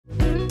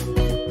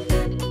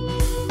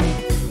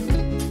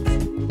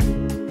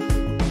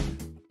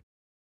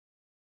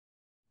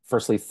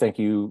Firstly, thank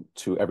you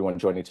to everyone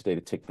joining today to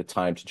take the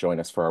time to join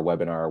us for our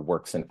webinar,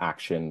 Works in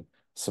Action,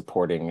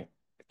 Supporting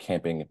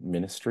Camping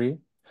Ministry.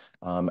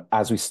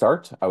 As we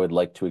start, I would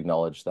like to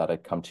acknowledge that I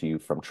come to you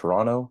from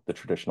Toronto, the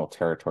traditional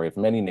territory of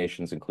many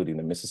nations, including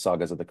the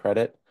Mississaugas of the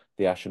Credit,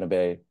 the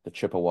Anishinaabe, the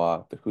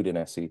Chippewa, the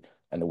Haudenosaunee,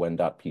 and the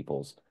Wendat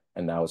peoples,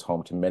 and now is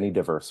home to many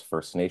diverse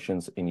First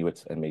Nations,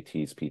 Inuits, and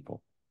Métis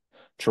people.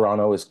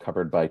 Toronto is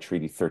covered by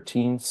Treaty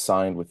 13,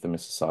 signed with the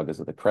Mississaugas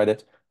of the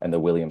Credit, and the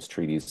Williams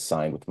Treaties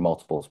signed with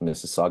multiple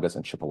Mississaugas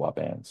and Chippewa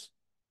bands.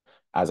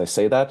 As I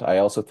say that, I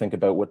also think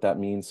about what that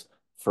means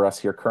for us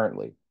here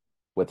currently,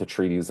 what the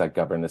treaties that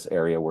govern this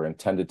area were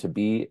intended to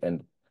be,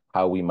 and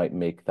how we might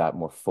make that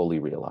more fully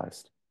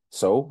realized.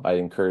 So I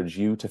encourage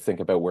you to think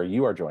about where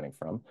you are joining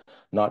from,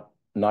 not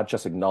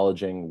just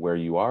acknowledging where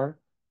you are,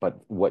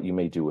 but what you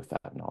may do with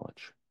that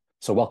knowledge.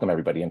 So welcome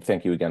everybody, and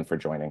thank you again for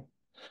joining.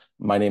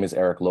 My name is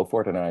Eric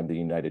Lofort, and I'm the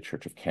United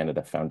Church of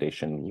Canada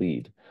Foundation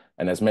lead.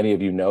 And as many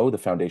of you know, the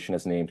Foundation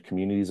has named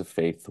Communities of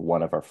Faith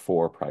one of our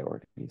 4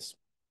 priorities.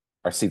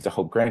 Our Seeds of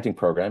Hope granting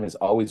program is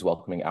always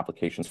welcoming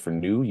applications for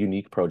new,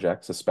 unique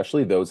projects,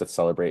 especially those that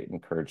celebrate and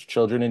encourage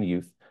children and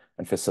youth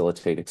and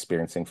facilitate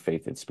experiencing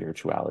faith and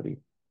spirituality.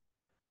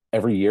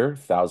 Every year,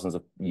 thousands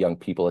of young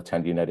people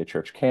attend United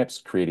Church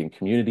camps, creating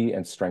community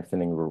and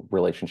strengthening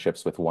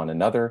relationships with one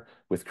another,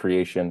 with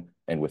creation,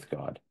 and with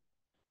God.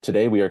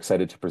 Today, we are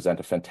excited to present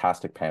a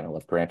fantastic panel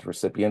of grant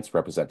recipients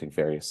representing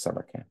various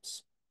summer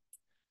camps.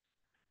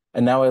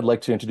 And now I'd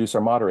like to introduce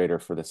our moderator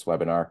for this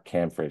webinar,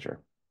 Cam Fraser.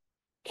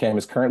 Cam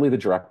is currently the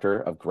Director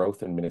of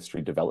Growth and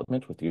Ministry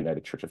Development with the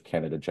United Church of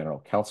Canada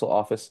General Council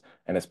Office,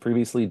 and has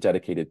previously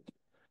directed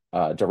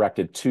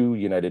 2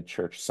 United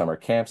Church summer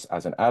camps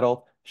as an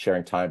adult,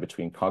 sharing time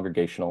between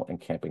congregational and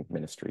camping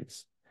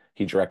ministries.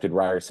 He directed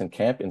Ryerson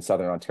Camp in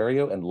Southern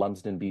Ontario and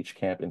Lumsden Beach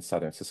Camp in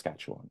Southern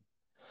Saskatchewan.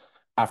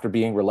 After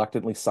being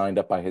reluctantly signed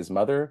up by his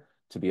mother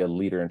to be a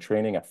leader in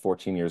training at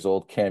 14 years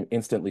old, Cam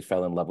instantly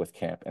fell in love with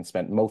camp and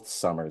spent most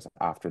summers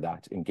after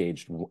that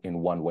engaged in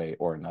one way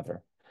or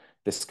another.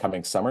 This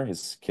coming summer,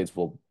 his kids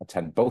will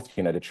attend both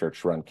United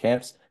Church-run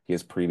camps he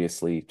has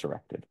previously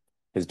directed.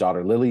 His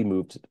daughter Lily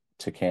moved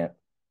to camp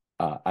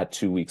at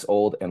 2 weeks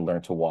old and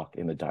learned to walk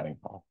in the dining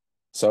hall.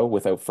 So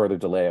without further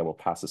delay, I will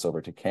pass this over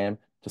to Cam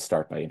to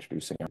start by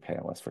introducing our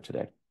panelists for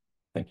today.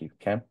 Thank you,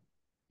 Cam.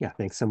 Yeah,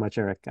 thanks so much,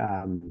 Eric.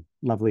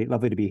 Lovely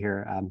to be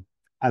here.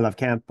 I love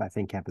camp. I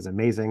think camp is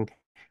amazing.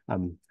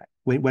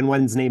 When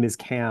one's name is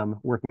Cam,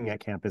 working at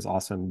camp is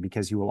awesome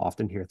because you will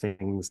often hear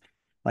things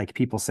like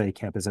people say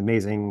camp is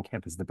amazing,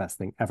 camp is the best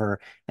thing ever.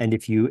 And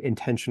if you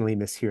intentionally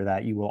mishear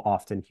that, you will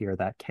often hear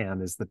that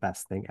Cam is the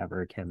best thing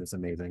ever, Cam is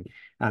amazing.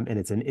 And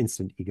it's an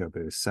instant ego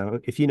boost. So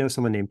if you know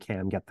someone named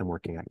Cam, get them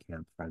working at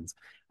camp, friends.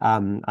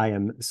 I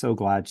am so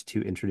glad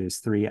to introduce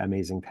 3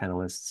 amazing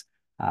panelists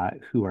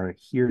who are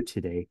here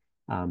today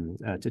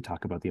to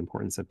talk about the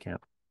importance of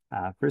camp.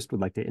 First, would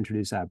like to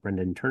introduce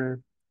Brendan Turner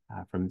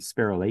from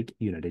Sparrow Lake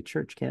United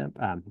Church Camp.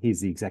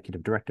 He's the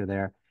executive director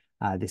there.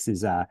 This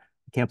is a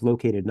camp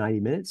located 90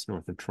 minutes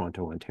north of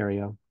Toronto,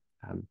 Ontario.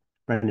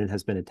 Brendan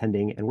has been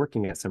attending and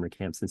working at summer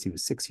camp since he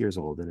was 6 years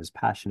old and is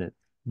passionate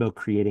about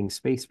creating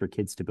space for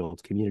kids to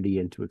build community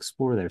and to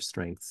explore their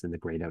strengths in the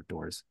great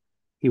outdoors.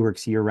 He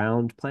works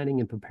year-round,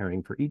 planning and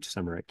preparing for each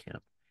summer at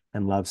camp,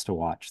 and loves to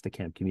watch the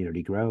camp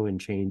community grow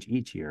and change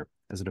each year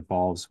as it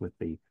evolves with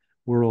the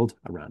world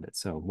around it.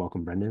 So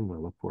welcome, Brendan.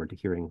 We'll look forward to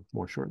hearing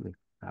more shortly.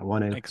 I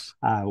want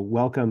to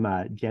welcome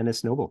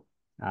Janice Noble.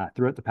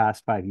 Throughout the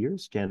past 5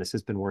 years, Janice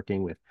has been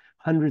working with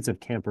hundreds of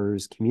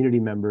campers, community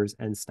members,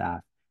 and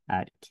staff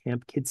at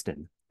Camp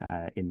Kidston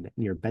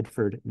near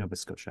Bedford, Nova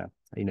Scotia,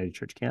 a United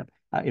Church camp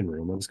in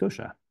rural Nova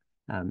Scotia.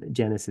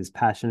 Janice is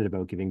passionate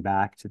about giving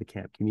back to the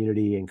camp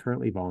community and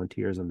currently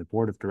volunteers on the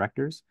board of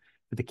directors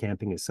for the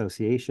Camping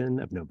Association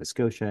of Nova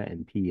Scotia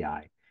and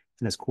PEI,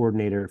 and as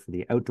coordinator for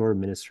the Outdoor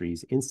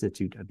Ministries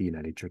Institute of the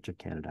United Church of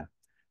Canada.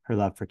 Her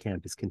love for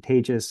camp is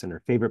contagious, and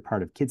her favorite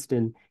part of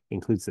Kidston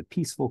includes the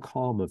peaceful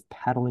calm of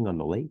paddling on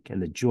the lake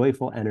and the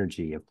joyful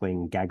energy of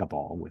playing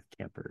gagaball with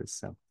campers.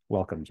 So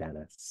welcome,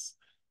 Janice.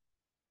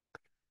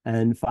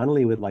 And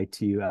finally, we'd like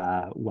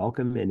to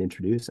welcome and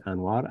introduce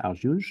Anwar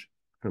Aljouj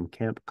from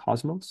Camp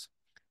Cosmos.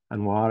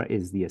 Anwar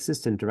is the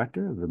assistant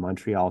director of the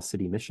Montreal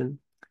City Mission.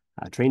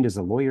 Trained as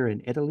a lawyer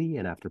in Italy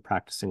and after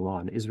practicing law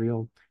in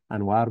Israel,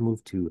 Anwar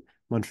moved to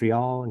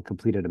Montreal and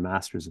completed a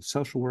master's of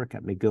social work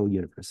at McGill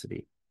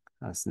University.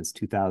 Since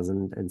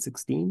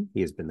 2016,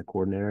 he has been the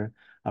coordinator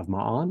of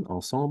Ma'an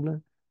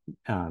Ensemble,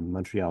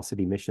 Montreal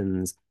City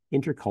Mission's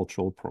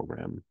intercultural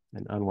program.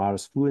 And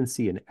Anwar's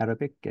fluency in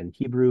Arabic and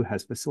Hebrew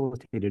has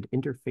facilitated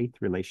interfaith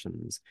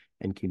relations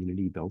and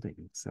community building.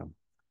 So,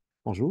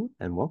 bonjour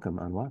and welcome,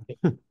 Anwar.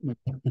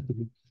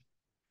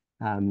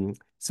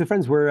 So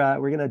friends, we're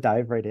going to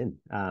dive right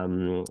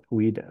in.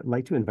 We'd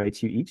like to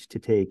invite you each to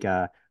take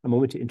a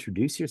moment to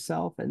introduce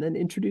yourself and then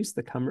introduce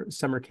the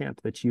summer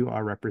camp that you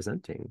are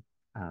representing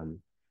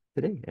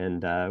today.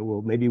 And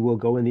we'll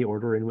go in the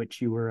order in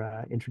which you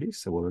were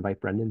introduced. So we'll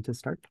invite Brendan to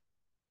start.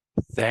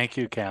 Thank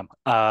you, Cam.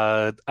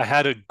 I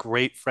had a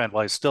great friend.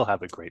 Well, I still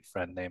have a great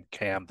friend named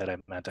Cam that I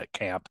met at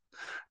camp.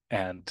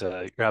 And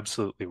you're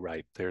absolutely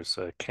right. There's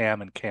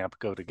Cam and camp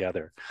go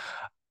together.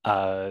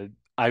 Uh,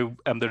 I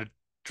am the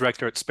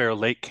director at Sparrow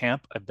Lake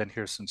Camp. I've been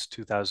here since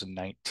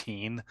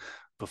 2019.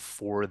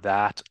 Before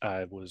that,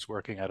 I was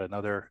working at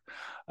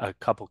a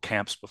couple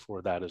camps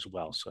before that as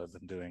well. So I've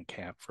been doing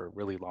camp for a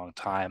really long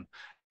time.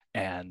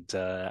 And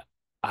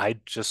I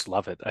just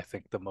love it. I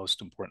think the most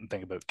important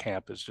thing about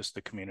camp is just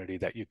the community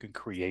that you can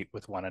create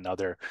with one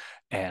another,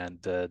 and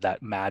that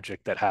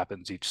magic that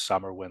happens each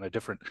summer when a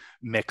different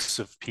mix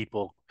of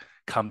people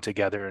come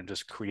together and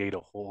just create a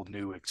whole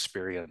new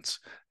experience.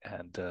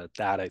 And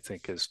that, I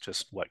think, is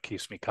just what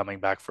keeps me coming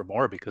back for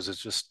more, because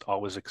it's just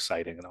always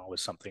exciting and always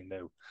something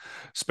new.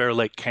 Sparrow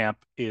Lake Camp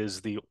is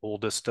the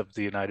oldest of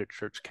the United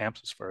Church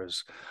camps, as far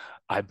as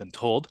I've been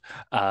told.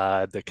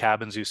 The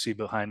cabins you see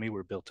behind me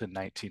were built in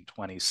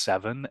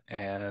 1927,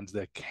 and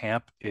the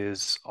camp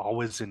is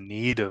always in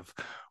need of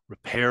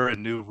repair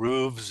and new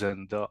roofs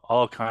and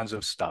all kinds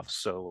of stuff.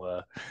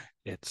 So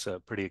it's a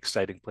pretty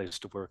exciting place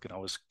to work and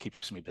always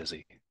keeps me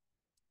busy.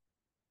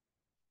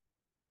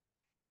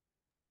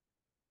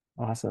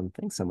 Awesome.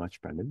 Thanks so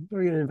much, Brendan.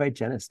 We're going to invite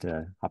Janice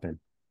to hop in.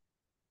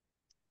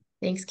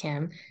 Thanks,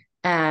 Cam.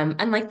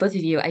 Unlike both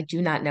of you, I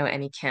do not know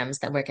any Cams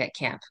that work at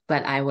camp,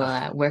 but I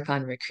will work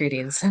on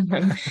recruiting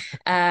some.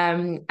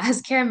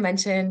 As Cam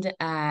mentioned,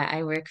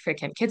 I work for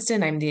Camp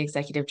Kidston. I'm the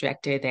executive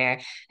director there.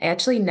 I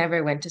actually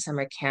never went to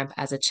summer camp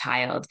as a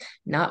child,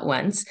 not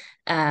once.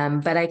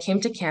 But I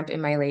came to camp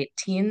in my late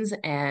teens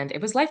and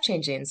it was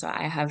life-changing. So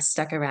I have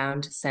stuck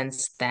around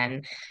since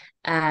then.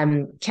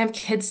 Camp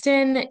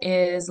Kidston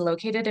is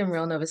located in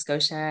rural Nova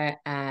Scotia,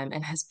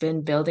 and has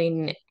been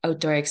building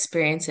outdoor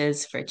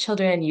experiences for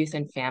children, youth,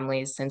 and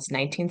families since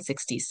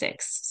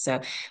 1966. So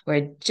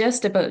we're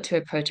just about to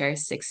approach our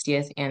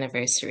 60th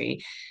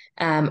anniversary.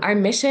 Our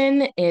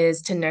mission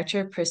is to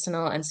nurture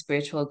personal and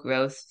spiritual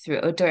growth through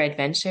outdoor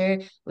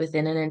adventure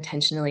within an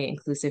intentionally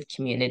inclusive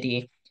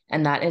community.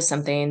 And that is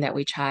something that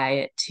we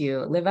try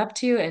to live up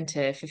to and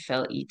to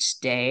fulfill each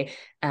day,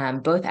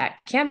 both at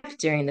camp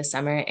during the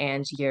summer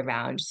and year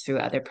round through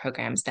other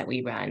programs that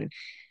we run.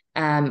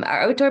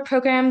 Our outdoor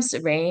programs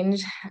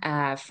range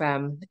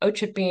from out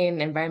tripping,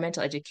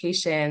 environmental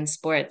education,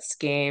 sports,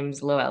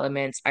 games, low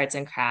elements, arts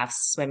and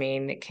crafts,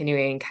 swimming,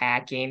 canoeing,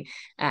 kayaking,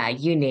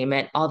 you name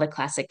it, all the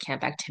classic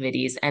camp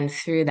activities. And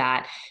through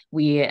that,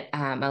 we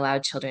allow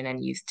children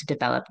and youth to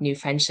develop new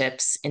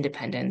friendships,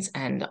 independence,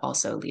 and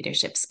also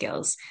leadership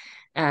skills.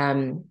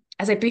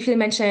 As I briefly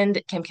mentioned,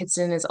 Camp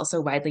Kidston is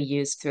also widely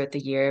used throughout the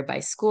year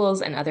by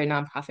schools and other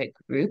nonprofit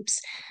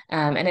groups,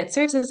 and it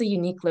serves as a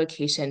unique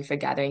location for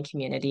gathering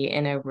community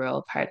in a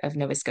rural part of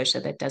Nova Scotia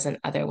that doesn't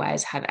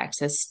otherwise have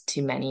access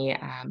to many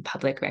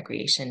public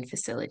recreation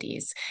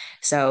facilities.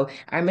 So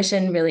our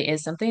mission really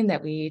is something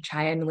that we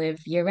try and live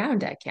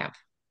year-round at camp.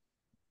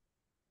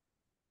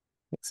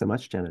 Thanks so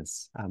much,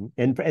 Janice.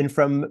 And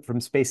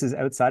from spaces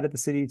outside of the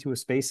city to a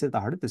space at the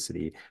heart of the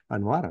city,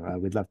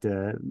 Anwar, we'd love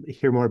to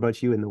hear more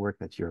about you and the work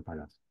that you're a part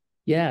of.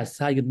 Yes.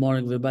 Hi, good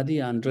morning, everybody.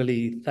 And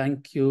really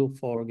thank you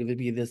for giving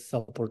me this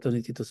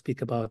opportunity to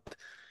speak about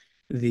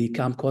the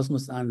Camp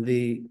Cosmos and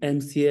the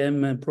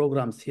MCM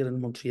programs here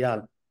in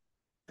Montreal.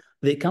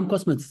 The Camp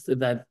Cosmos,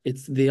 that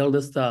it's the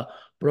oldest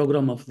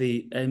program of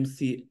the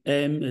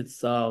MCM. It's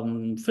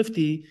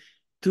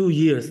 52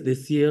 years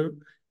this year.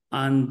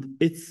 And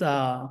it's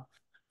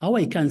how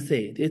I can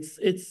say it,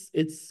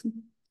 it's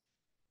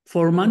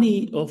for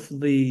many of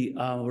the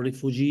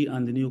refugee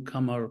and the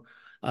newcomer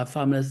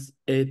families,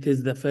 it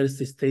is the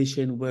first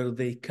station where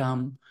they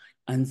come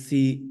and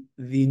see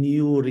the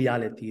new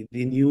reality,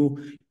 the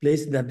new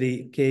place that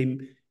they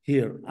came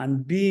here.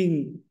 And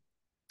being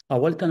a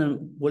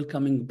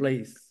welcoming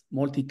place,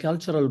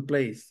 multicultural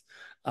place,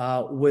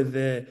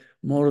 with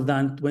more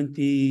than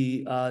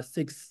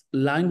 26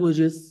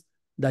 languages,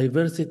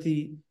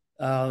 diversity,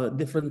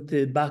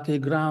 different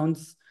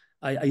backgrounds.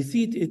 I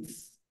see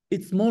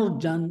it's more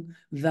than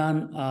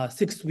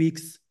 6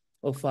 weeks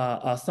of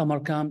a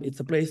summer camp. It's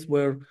a place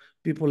where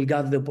people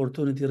got the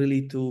opportunity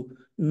really to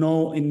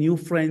know new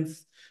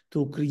friends,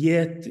 to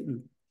create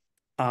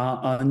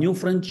a new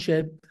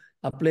friendship,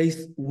 a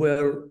place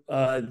where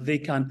they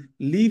can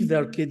leave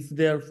their kids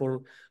there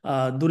for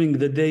during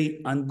the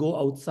day and go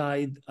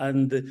outside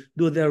and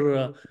do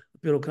their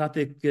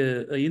bureaucratic,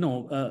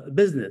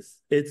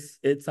 business. It's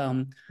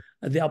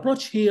the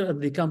approach here at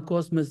the Camp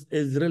Cosmos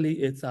is really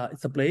it's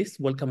a place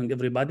welcoming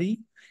everybody,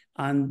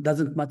 and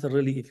doesn't matter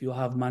really if you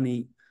have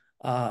money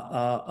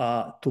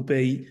to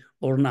pay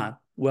or not.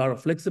 We are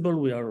flexible.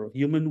 We are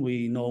human.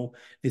 We know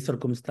the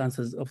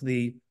circumstances of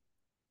the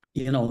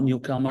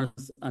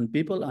newcomers and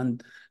people,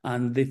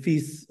 and the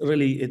fees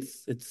really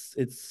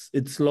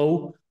it's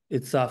low.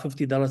 It's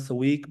 $50 a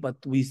week, but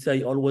we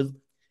say always,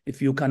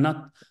 if you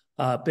cannot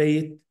pay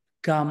it,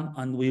 come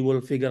and we will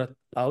figure it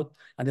out.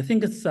 And I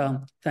think it's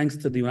thanks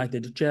to the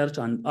United Church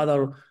and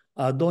other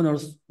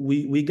donors,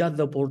 we got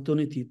the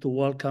opportunity to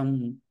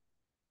welcome.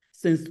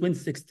 Since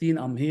 2016,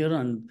 I'm here,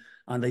 and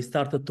and I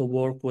started to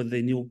work with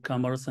the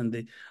newcomers and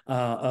the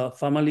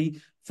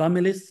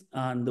families,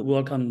 and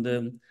welcomed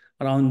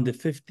around the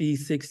 50,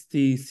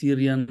 60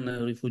 Syrian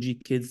refugee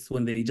kids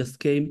when they just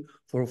came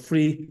for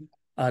free.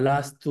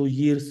 Last 2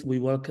 years, we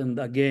welcomed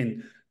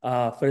again,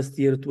 first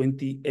year,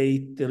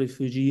 28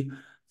 refugee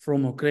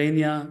from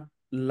Ukraine.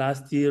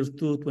 Last year,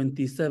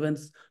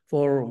 227s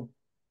for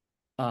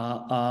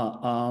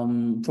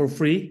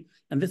free.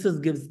 And this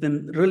gives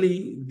them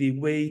really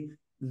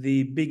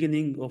the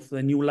beginning of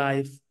the new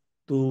life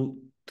to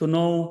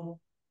know,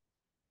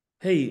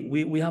 hey,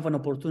 we have an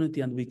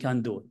opportunity and we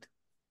can do it.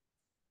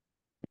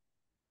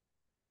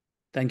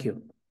 Thank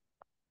you.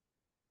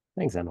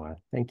 Thanks, Anwar.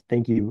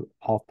 Thank you,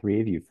 all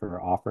three of you,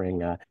 for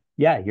offering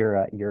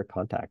your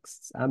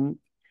contexts.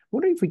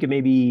 Wondering if we could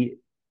maybe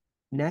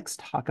next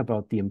talk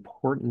about the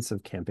importance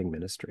of camping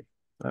ministry.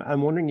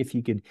 I'm wondering if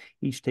you could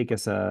each take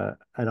us an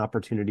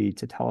opportunity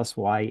to tell us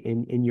why,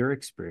 in your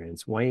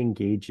experience, why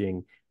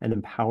engaging and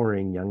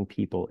empowering young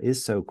people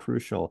is so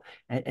crucial,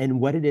 and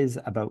what it is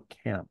about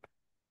camp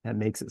that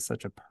makes it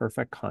such a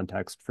perfect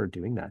context for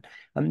doing that.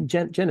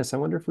 Janice, I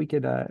wonder if we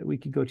could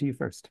go to you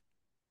first.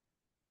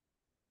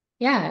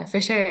 Yeah, for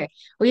sure.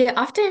 We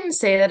often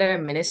say that our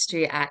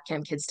ministry at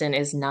Camp Kidston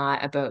is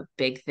not about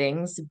big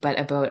things, but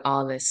about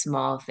all the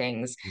small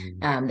things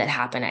that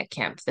happen at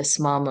camp, the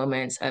small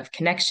moments of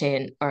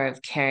connection or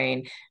of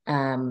caring,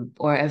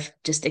 or of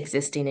just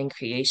existing in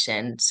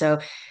creation. So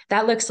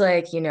that looks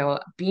like,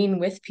 being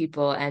with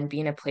people and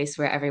being a place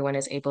where everyone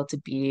is able to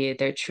be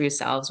their true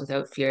selves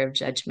without fear of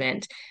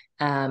judgment.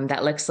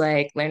 That looks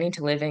like learning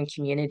to live in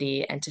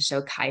community and to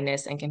show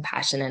kindness and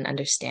compassion and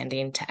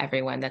understanding to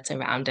everyone that's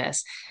around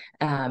us.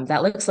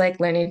 That looks like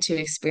learning to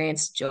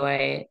experience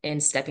joy in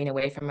stepping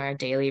away from our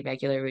daily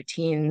regular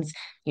routines,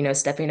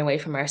 stepping away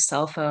from our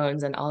cell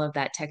phones and all of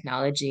that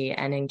technology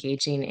and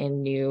engaging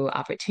in new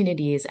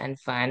opportunities and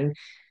fun.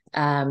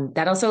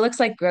 That also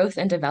looks like growth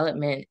and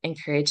development,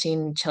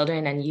 encouraging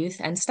children and youth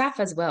and staff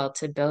as well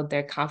to build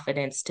their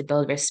confidence, to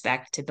build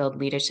respect, to build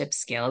leadership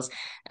skills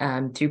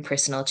through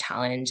personal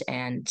challenge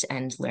and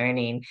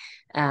learning.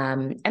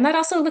 And that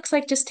also looks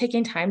like just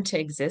taking time to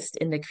exist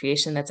in the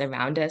creation that's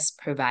around us,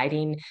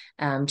 providing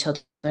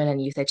children and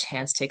youth a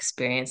chance to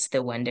experience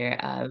the wonder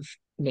of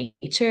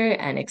nature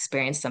and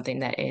experience something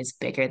that is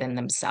bigger than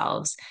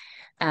themselves.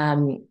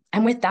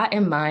 And with that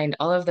in mind,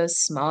 all of those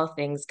small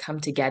things come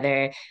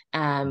together.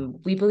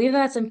 We believe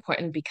that's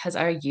important because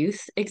our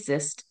youth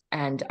exist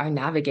and are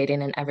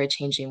navigating an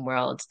ever-changing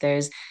world.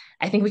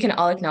 I think we can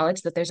all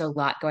acknowledge that there's a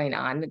lot going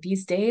on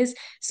these days.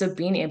 So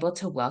being able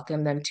to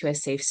welcome them to a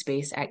safe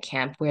space at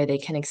camp where they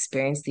can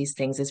experience these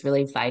things is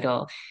really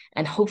vital.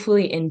 And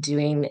hopefully in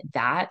doing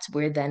that,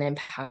 we're then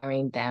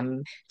empowering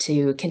them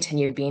to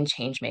continue being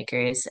change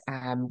makers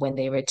when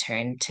they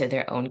return to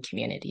their own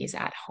communities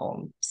at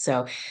home.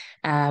 So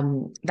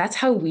that's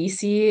how we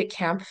see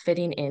camp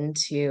fitting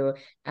into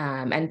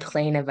and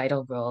playing a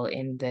vital role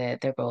in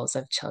the roles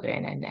of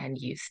children and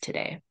youth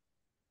today.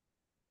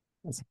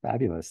 That's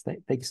fabulous.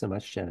 Thank you so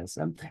much, Janice.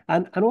 And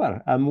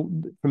Anwar,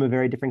 from a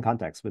very different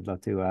context, would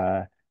love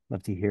to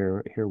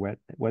hear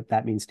what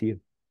that means to you.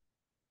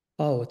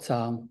 Oh, it's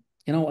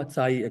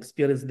I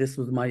experienced this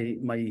with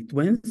my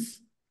twins.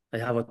 I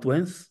have a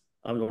twins,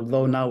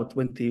 although now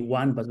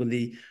 21, but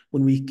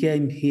when we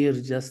came here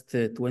just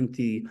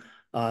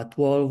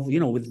 2012,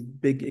 with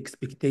big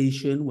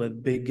expectation,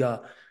 with big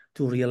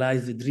to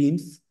realize the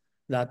dreams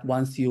that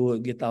once you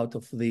get out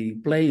of the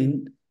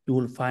plane, you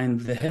will find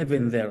the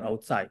heaven there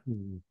outside.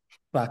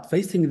 But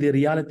facing the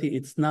reality,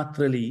 it's not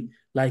really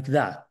like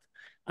that.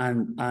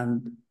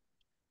 And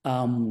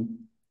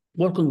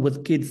working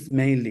with kids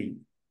mainly,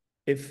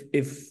 if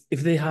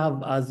they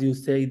have, as you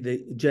say,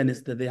 the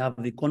Janice, that they have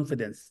the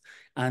confidence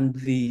and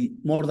the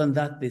more than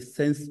that, the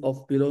sense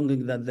of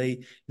belonging, that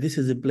this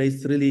is a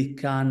place really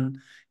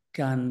can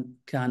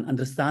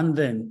understand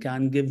them,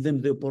 can give them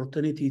the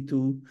opportunity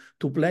to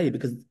play,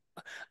 because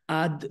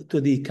add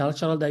to the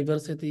cultural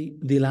diversity,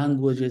 the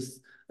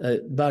languages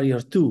barrier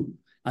too.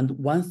 And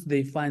once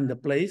they find a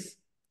place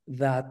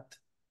that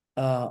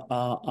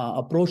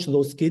approach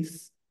those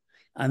kids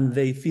and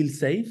they feel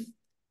safe,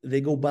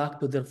 they go back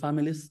to their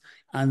families,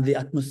 and the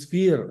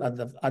atmosphere at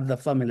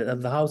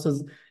the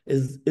houses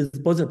is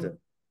positive.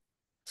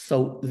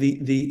 So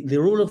the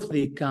role of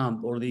the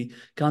camp or the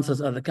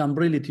councils at the camp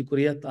really to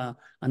create an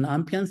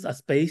ambience, a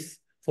space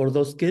for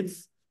those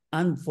kids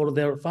and for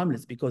their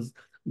families, because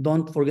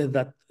don't forget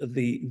that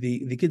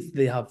the kids,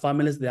 they have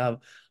families, they have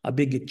a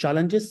big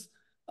challenges.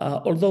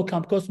 Although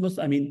Camp Cosmos,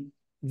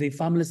 the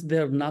families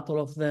there, not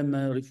all of them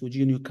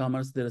refugee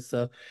newcomers. There's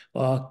a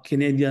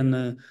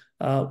Canadian,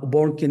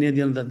 born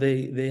Canadian, that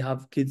they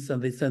have kids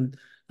and they send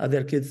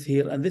their kids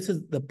here. And this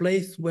is the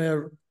place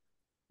where,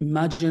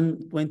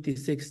 imagine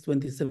 26,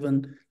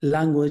 27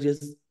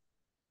 languages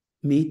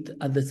meet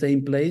at the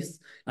same place,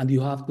 and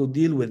you have to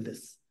deal with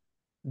this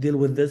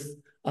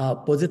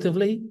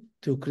positively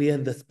to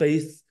create the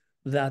space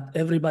that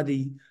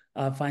everybody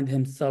find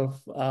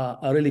himself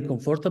really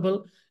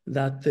comfortable,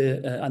 that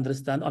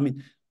understand.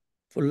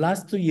 For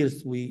last 2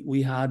 years,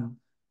 we had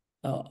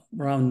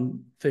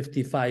around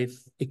 55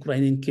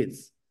 Ukrainian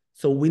kids.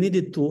 So we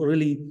needed to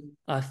really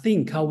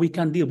think how we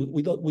can deal.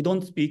 We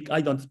don't speak.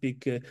 I don't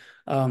speak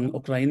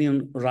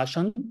Ukrainian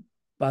Russian,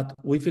 but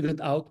we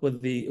figured out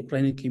with the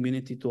Ukrainian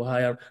community to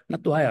have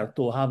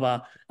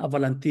a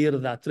volunteer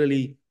that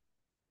really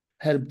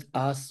helped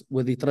us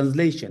with the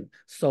translation.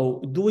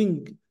 So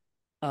doing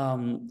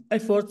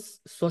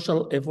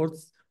social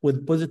efforts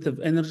with positive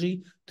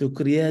energy to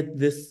create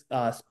this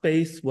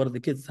space where the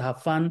kids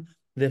have fun,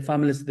 the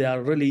families, they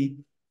are really,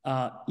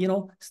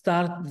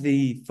 start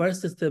the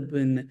first step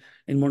in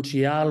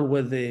Montreal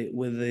with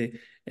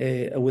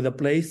a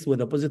place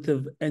with a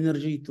positive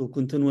energy to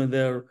continue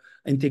their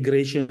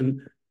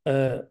integration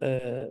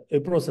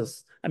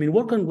process. I mean,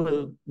 working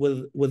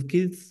with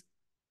kids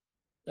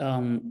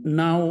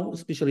now,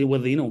 especially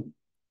with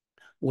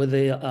with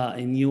the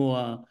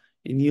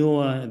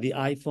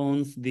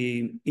iPhones,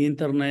 the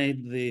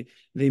internet, the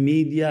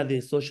media,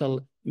 the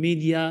social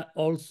media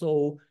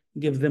also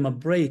give them a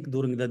break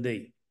during the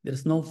day.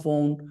 There's no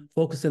phone,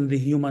 focus on the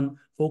human,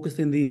 focus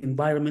in the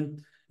environment,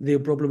 the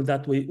problem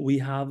that we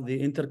have, the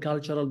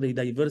intercultural, the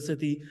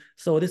diversity.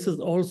 So this is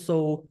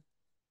also,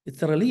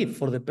 it's a relief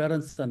for the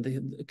parents and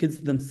the kids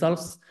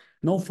themselves.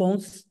 No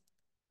phones,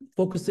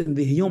 focus in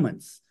the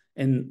humans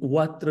and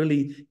what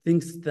really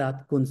things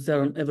that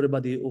concern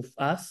everybody of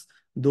us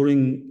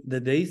during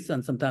the days.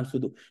 And sometimes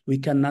we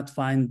cannot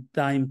find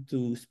time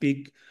to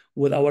speak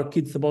with our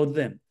kids about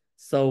them.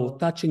 So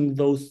touching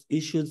those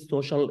issues,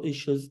 social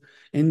issues,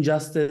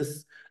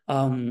 injustice,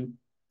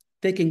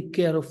 taking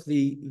care of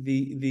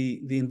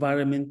the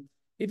environment,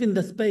 even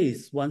the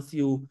space. Once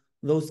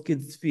those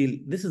kids feel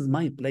this is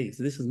my place,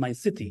 this is my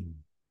city,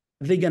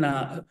 they're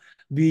gonna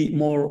be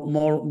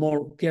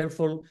more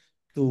careful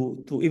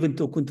to even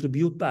to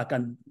contribute back.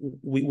 And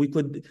we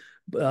could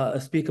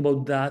speak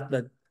about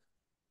that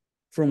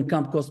from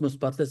Camp Cosmos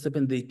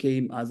participant, they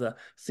came as a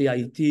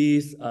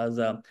CITs, as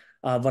a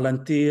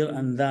volunteer,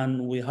 and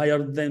then we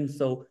hired them.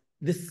 So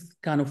this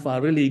kind of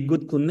a really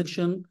good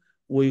connection,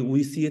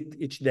 we see it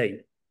each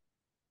day.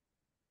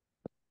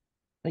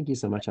 Thank you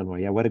so much,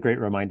 Anwar. Yeah, what a great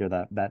reminder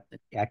that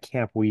at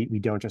camp we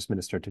don't just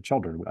minister to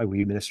children;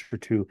 we minister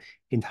to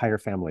entire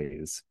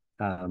families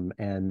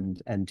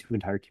and to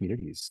entire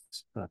communities.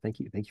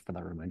 Thank you for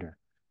that reminder.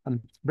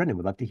 Brendan,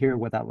 would love to hear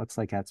what that looks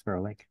like at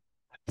Sparrow Lake.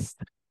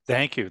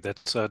 Thank you.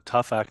 That's a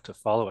tough act to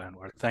follow,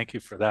 Anwar. Thank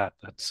you for that.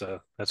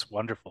 That's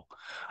wonderful.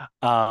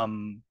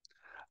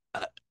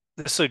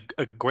 This is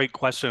a great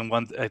question.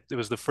 It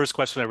was the first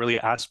question I really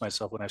asked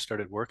myself when I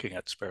started working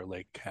at Sparrow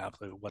Lake Camp.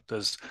 Like, what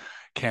does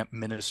camp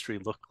ministry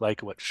look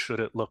like? What should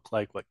it look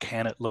like? What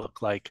can it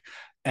look like?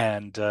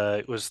 And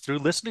it was through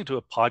listening to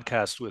a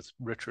podcast with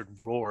Richard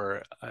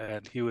Rohr,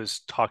 and he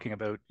was talking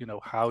about,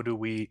 how do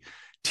we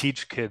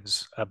teach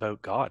kids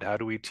about God? How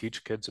do we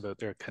teach kids about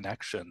their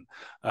connection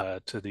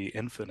to the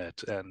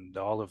infinite and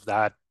all of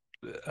that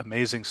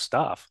amazing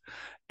stuff?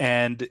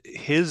 And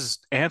his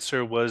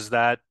answer was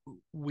that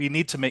we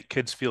need to make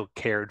kids feel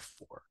cared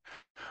for.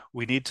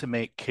 We need to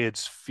make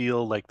kids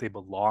feel like they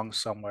belong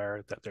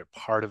somewhere, that they're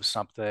part of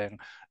something,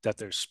 that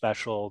they're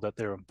special, that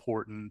they're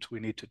important.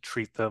 We need to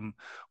treat them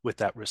with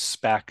that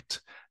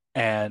respect,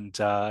 and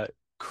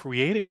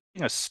creating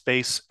a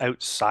space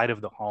outside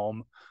of the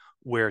home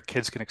where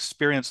kids can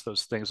experience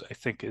those things, I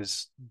think,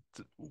 is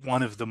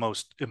one of the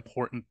most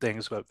important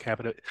things about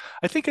camp.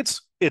 I think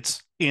it's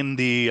in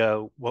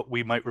the what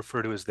we might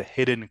refer to as the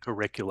hidden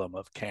curriculum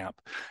of camp.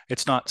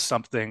 It's not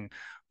something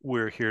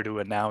we're here to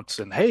announce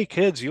and, hey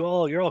kids,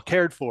 you're all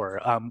cared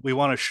for. We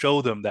want to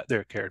show them that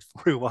they're cared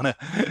for. We want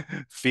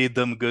to feed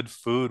them good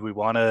food. We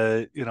want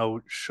to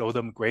show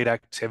them great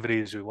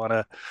activities. We want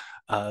to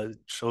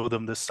show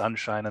them the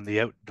sunshine and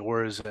the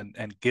outdoors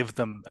and give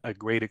them a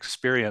great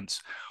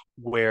experience,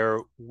 where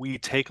we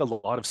take a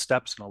lot of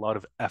steps and a lot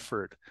of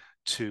effort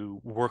to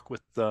work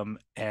with them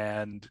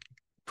and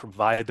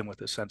provide them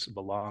with a sense of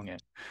belonging.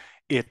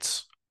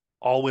 It's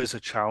always a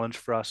challenge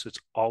for us. It's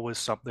always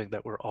something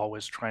that we're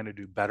always trying to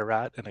do better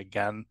at. And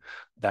again,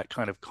 that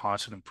kind of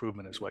constant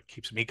improvement is what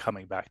keeps me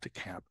coming back to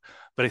camp.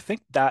 But I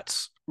think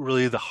that's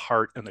really the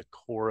heart and the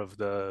core of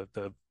the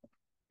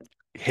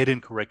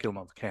hidden curriculum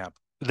of camp.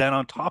 Then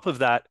on top of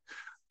that,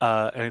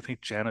 and I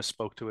think Janice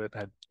spoke to it,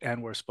 and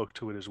Anwar spoke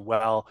to it as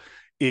well,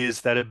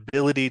 is that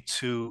ability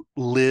to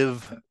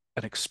live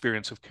an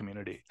experience of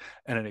community,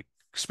 and an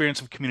experience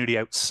of community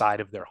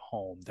outside of their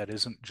home that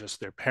isn't just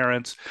their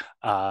parents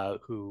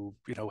who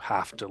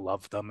have to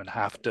love them and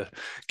have to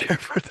care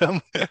for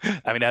them.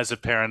 I mean, as a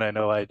parent, I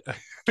know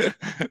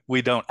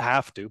we don't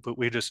have to, but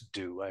we just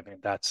do. I mean,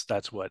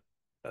 that's what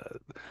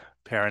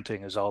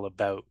parenting is all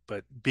about.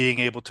 But being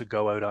able to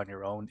go out on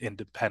your own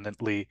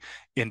independently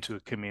into a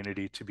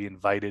community, to be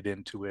invited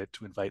into it,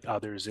 to invite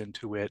others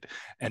into it,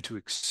 and to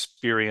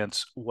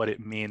experience what it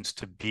means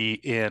to be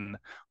in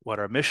what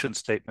our mission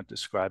statement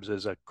describes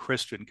as a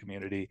Christian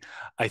community,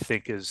 I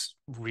think is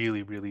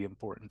really, really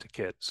important to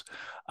kids.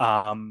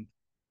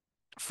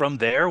 From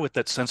there, with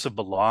that sense of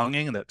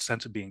belonging and that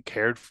sense of being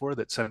cared for,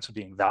 that sense of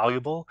being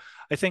valuable,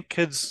 I think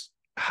kids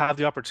have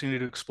the opportunity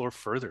to explore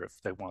further if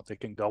they want. They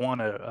can go on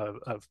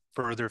a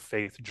further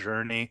faith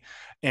journey.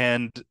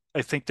 And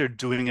I think they're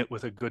doing it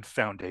with a good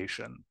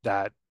foundation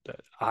that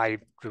I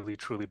really,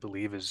 truly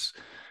believe is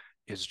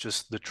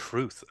just the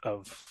truth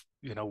of,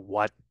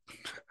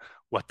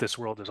 what this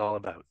world is all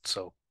about.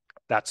 So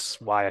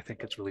that's why I think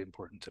it's really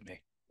important to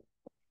me.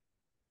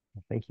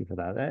 Thank you for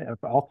that.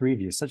 For all three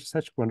of you,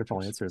 such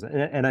wonderful answers.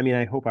 And I mean,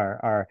 I hope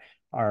our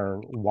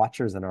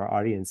watchers and our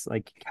audience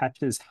like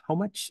catches how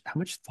much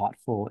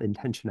thoughtful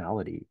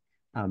intentionality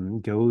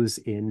goes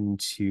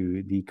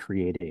into the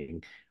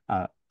creating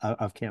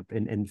of camp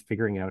and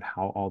figuring out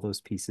how all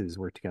those pieces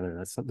work together.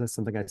 That's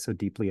something I so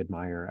deeply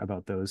admire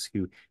about those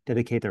who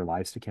dedicate their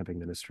lives to camping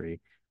ministry.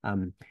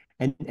 And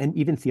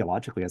even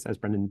theologically, as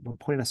Brendan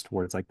pointed us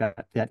towards, like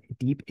that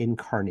deep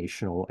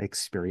incarnational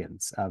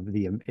experience of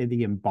the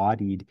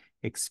embodied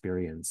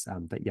experience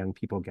that young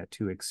people get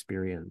to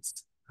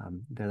experience.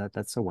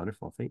 That's so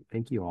wonderful.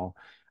 Thank you all.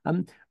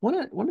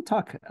 Want to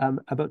talk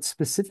about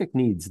specific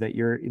needs that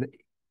you're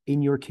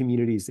in your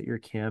communities that your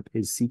camp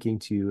is seeking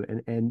to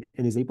and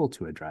is able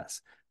to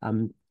address.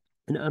 And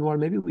Anwar,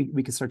 maybe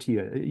we could start to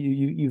you.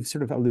 You've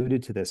sort of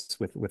alluded to this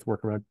with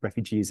work around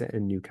refugees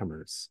and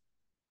newcomers.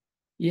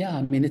 Yeah,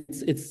 I mean,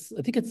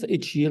 I think it's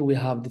each year we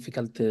have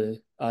different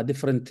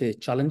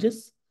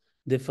challenges,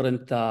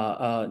 different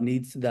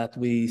needs that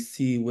we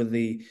see with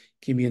the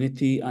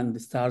community, and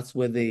it starts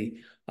with the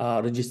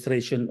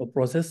registration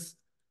process.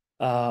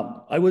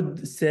 I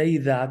would say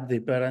that the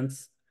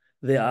parents,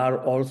 they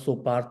are also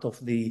part of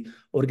the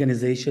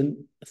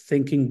organization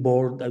thinking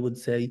board, I would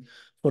say,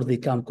 for the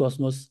Camp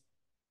Cosmos.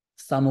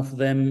 Some of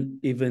them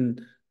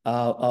even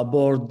a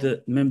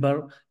board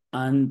member,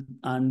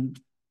 and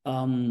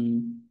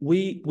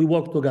we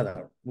work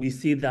together. We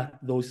see that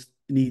those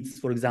needs,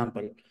 for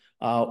example,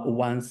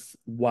 once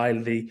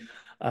while the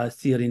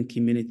Syrian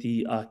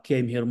community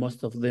came here,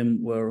 most of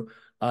them were,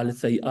 let's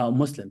say,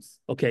 Muslims,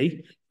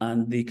 okay?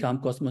 And the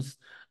Camp Cosmos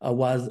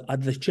was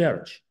at the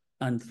church.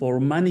 And for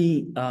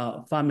many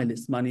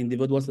families, many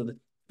individuals, the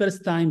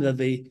first time that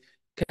they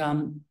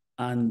come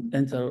and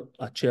enter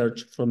a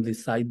church from the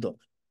side door.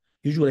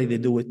 Usually they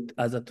do it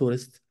as a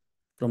tourist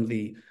from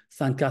the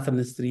St.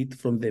 Catherine Street,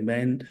 from the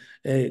main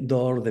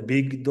door, the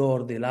big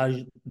door, the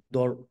large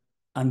door.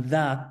 And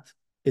that,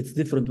 it's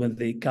different when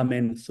they come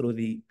in through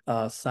the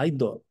side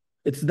door.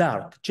 It's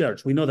dark,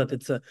 church. We know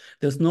that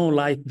there's no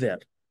light there.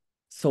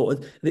 So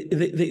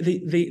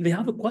they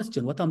have a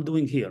question, what I'm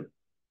doing here?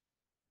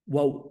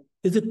 Well,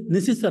 is it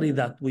necessary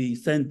that we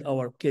send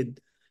our kid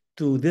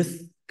to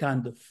this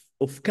kind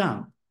of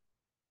camp?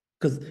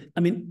 Because, I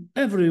mean,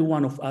 every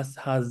one of us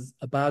has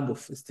a bag of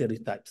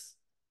stereotypes.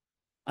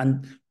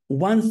 And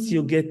once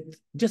you get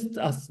just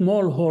a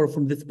small hole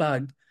from this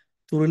bag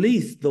to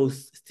release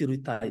those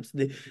stereotypes,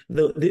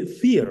 the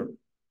fear,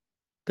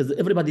 because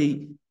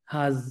everybody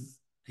has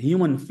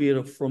human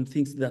fear from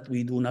things that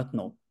we do not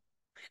know.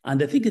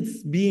 And I think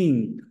it's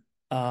being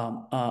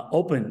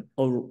open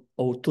or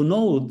to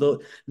know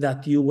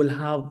that you will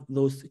have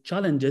those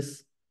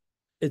challenges.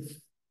 It's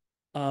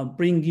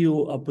bring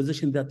you a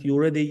position that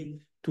you're ready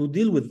to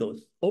deal with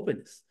those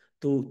openness,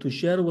 to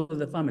share with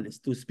the families,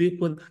 to speak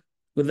with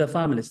the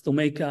families, to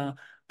make a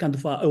kind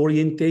of a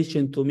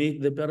orientation, to meet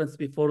the parents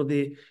before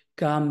the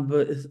camp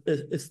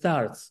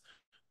starts.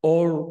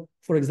 Or,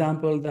 for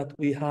example, that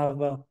we have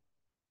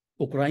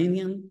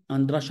Ukrainian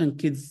and Russian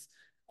kids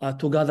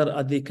together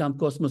at the Camp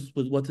Cosmos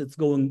with what is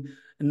going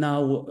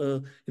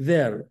now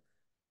there,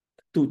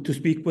 to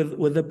speak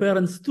with the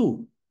parents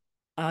too.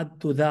 Add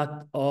to that,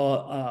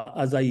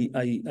 as I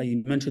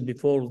mentioned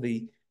before,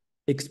 the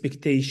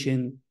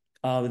expectation,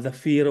 the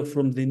fear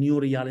from the new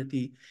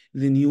reality,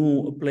 the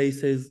new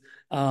places.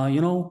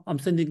 I'm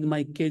sending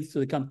my kids to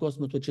the Camp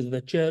Cosmos, which is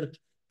the church,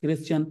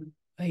 Christian.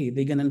 Hey,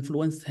 they're going to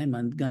influence him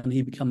and can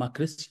he become a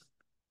Christian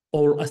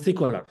or a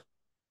secular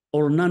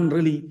or none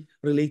really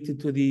related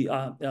to the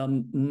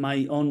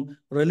my own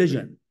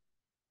religion.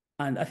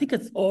 And I think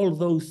it's all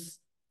those,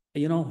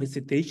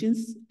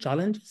 hesitations,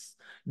 challenges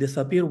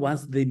disappear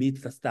once they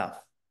meet the staff,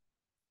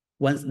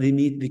 once they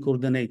meet the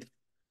coordinator,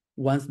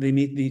 once they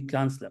meet the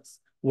counselors,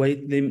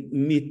 when they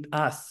meet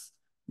us,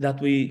 that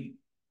we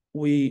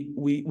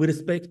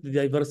respect the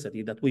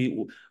diversity, that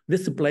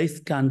this place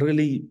can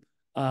really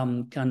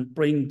can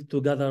bring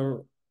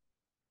together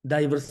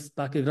diverse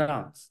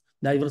backgrounds,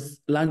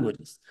 diverse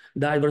languages,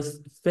 diverse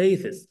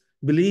faiths,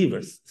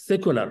 believers,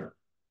 secular.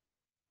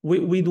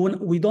 We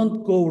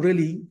don't go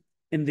really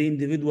in the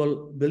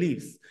individual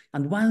beliefs.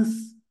 And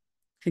once,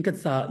 I think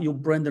it's you,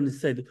 Brendan,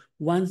 said,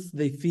 once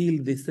they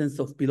feel the sense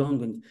of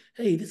belonging,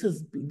 hey,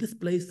 this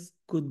place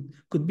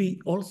could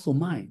be also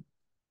mine.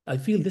 I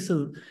feel this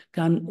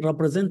can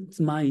represent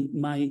my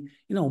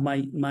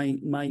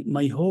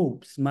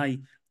hopes, my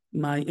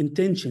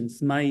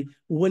intentions, my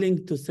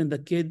willing to send a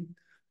kid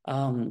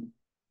to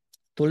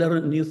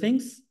learn new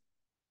things.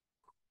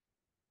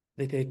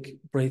 They take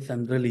breath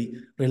and really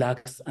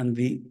relax, and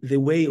the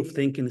way of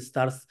thinking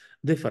starts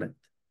different.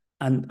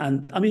 And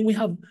I mean, we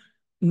have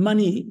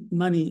many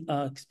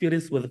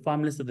experience with the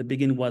families. At the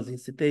beginning was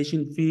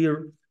hesitation,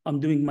 fear, I'm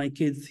doing my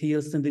kids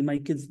here, sending my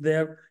kids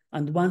there.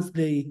 And once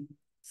they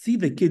see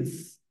the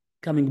kids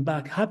coming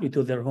back happy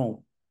to their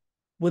home,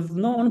 with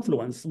no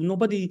influence,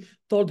 nobody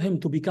told him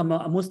to become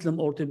a Muslim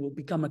or to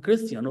become a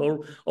Christian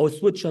or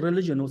switch a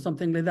religion or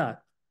something like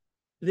that.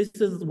 This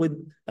is with,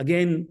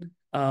 again,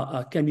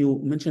 can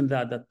you mention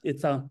that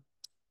it's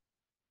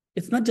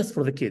not just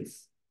for the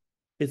kids.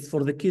 It's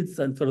for the kids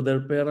and for their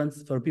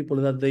parents, for people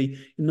that they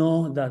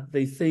know that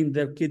they send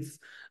their kids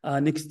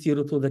next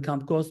year to the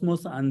Camp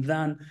Cosmos, and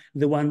then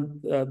they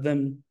want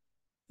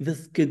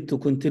this kid to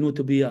continue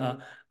to be a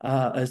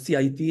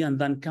CIT and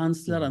then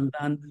counselor and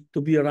then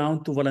to be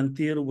around to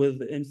volunteer with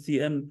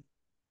MCM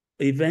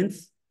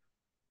events.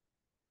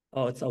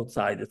 Oh, it's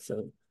outside. It's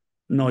a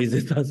noisy.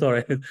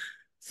 Sorry.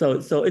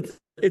 So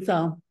it's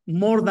a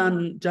more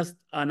than just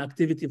an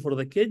activity for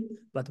the kid,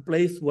 but a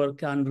place where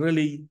can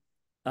really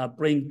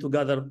bring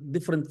together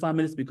different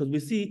families, because we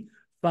see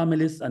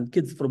families and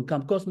kids from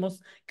Camp Cosmos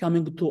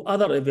coming to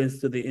other events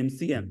to the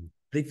MCM.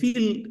 They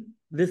feel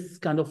this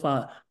kind of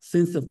a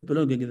sense of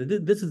belonging.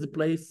 This is the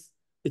place,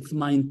 it's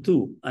mine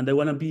too. And I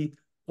want to be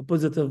a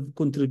positive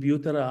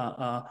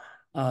contributor,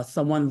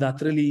 someone that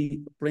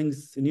really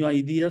brings new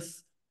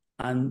ideas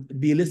and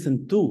be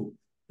listened to,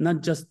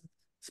 not just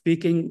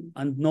speaking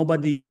and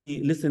nobody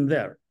listen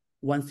there.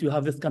 Once you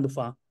have this kind of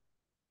a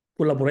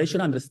collaboration,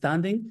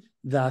 understanding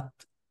that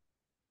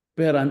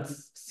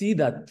parents see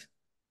that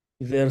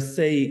their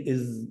say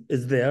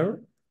is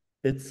there,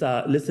 it's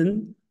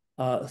listened,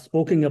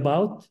 spoken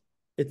about,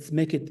 it's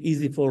make it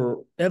easy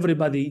for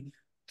everybody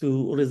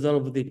to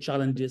resolve the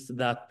challenges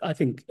that I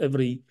think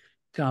every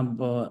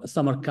camp,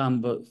 summer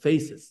camp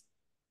faces.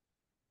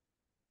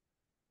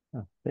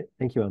 Oh,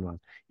 thank you, Anwar.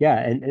 Yeah,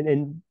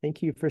 and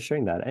thank you for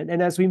sharing that.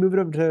 And as we move it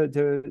over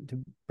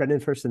to Brendan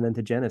first and then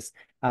to Janice,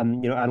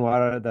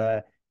 Anwar,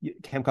 the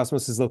Camp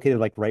Cosmos is located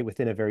like right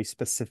within a very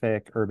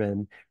specific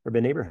urban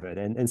neighborhood.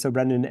 And so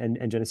Brendan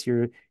and Janice,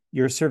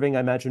 you're serving,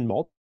 I imagine,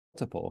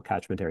 multiple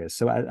catchment areas.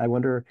 So I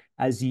wonder,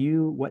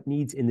 what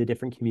needs in the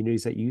different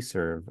communities that you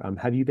serve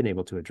have you been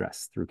able to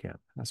address through camp?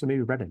 So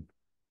maybe Brendan.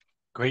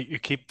 Great. You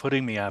keep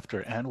putting me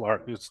after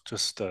Anwar, who's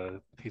just,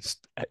 his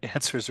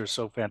answers are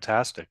so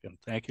fantastic, and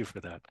thank you for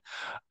that.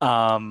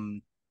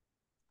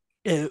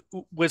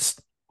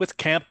 With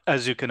camp,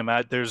 as you can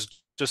imagine,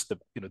 there's just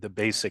the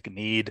basic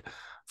need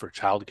for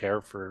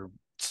childcare for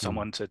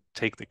someone to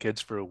take the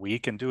kids for a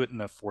week and do it in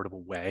an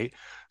affordable way.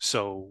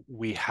 So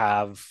we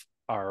have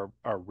our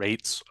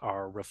rates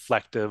are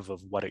reflective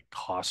of what it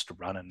costs to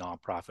run a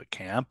nonprofit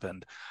camp.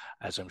 And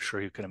as I'm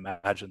sure you can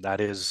imagine, that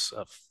is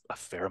a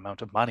fair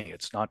amount of money.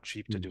 It's not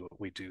cheap to do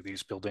what we do.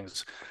 These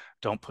buildings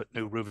don't put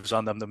new roofs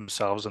on them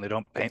themselves, and they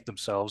don't paint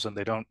themselves, and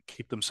they don't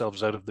keep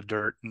themselves out of the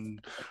dirt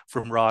and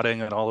from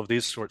rotting and all of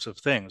these sorts of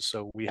things.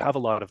 So we have a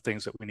lot of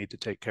things that we need to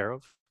take care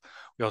of.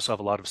 We also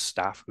have a lot of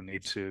staff who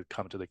need to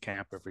come to the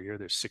camp every year.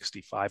 There's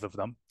 65 of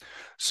them.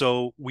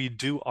 So we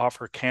do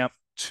offer camp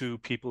to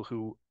people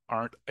who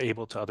aren't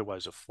able to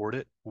otherwise afford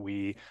it.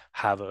 We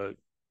have a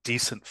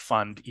decent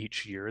fund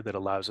each year that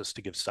allows us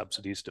to give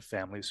subsidies to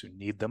families who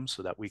need them,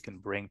 so that we can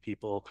bring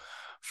people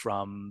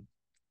from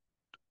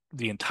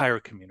the entire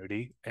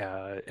community,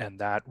 and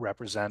that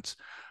represents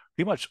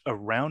pretty much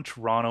around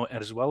Toronto, and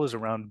as well as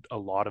around a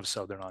lot of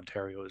Southern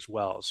Ontario as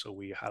well. So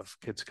we have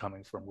kids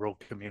coming from rural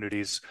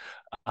communities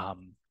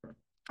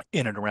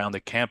in and around the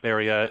camp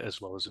area, as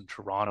well as in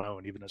Toronto,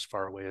 and even as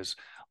far away as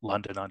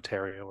London,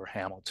 Ontario, or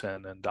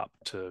Hamilton, and up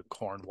to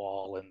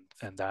Cornwall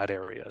and that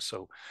area.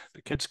 So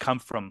the kids come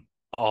from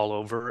all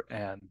over,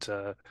 and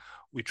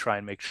we try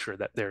and make sure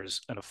that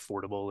there's an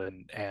affordable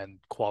and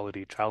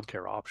quality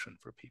childcare option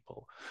for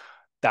people.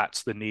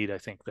 That's the need, I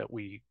think, that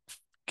we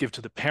give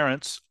to the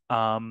parents,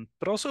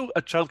 but also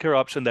a childcare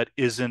option that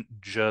isn't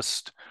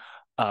just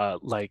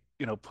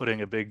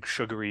putting a big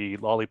sugary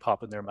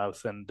lollipop in their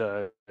mouth and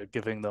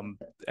giving them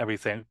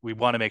everything. We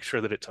want to make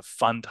sure that it's a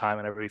fun time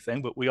and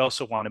everything, but we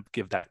also want to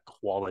give that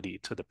quality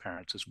to the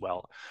parents as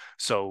well.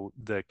 So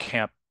the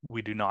camp,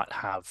 we do not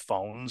have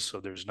phones, so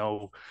there's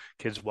no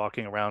kids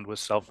walking around with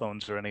cell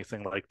phones or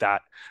anything like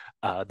that.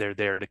 They're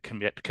there to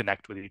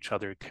connect with each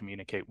other,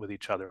 communicate with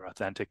each other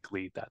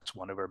authentically. That's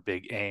one of our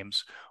big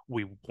aims.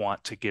 We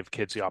want to give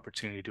kids the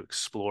opportunity to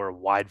explore a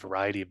wide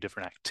variety of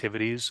different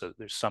activities. So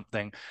there's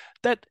something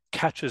that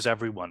catches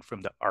everyone,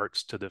 from the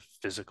arts to the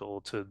physical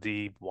to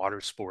the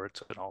water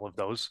sports and all of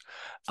those.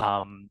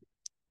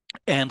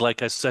 And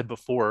like I said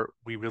before,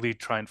 we really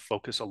try and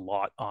focus a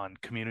lot on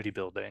community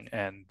building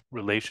and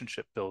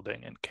relationship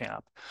building in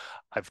camp.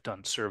 I've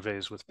done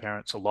surveys with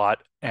parents a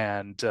lot,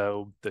 and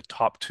the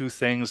top two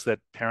things that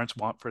parents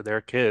want for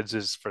their kids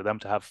is for them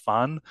to have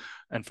fun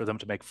and for them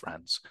to make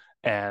friends.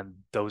 And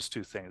those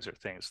two things are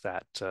things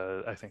that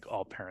I think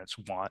all parents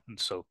want. And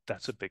so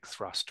that's a big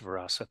thrust for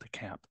us at the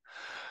camp.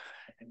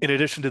 In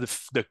addition to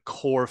the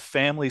core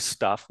family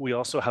stuff, we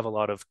also have a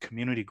lot of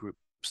community group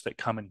that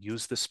come and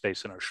use the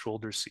space in our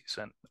shoulder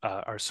season.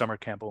 Our summer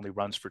camp only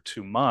runs for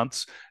 2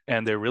 months,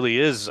 and there really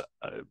is,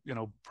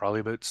 probably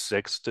about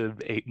 6 to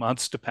 8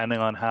 months, depending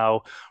on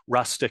how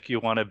rustic you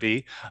want to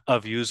be,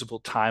 of usable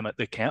time at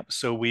the camp.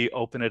 So we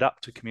open it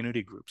up to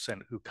community groups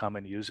and who come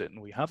and use it.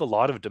 And we have a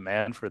lot of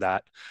demand for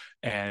that.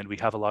 And we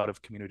have a lot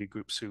of community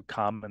groups who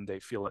come and they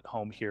feel at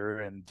home here.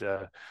 And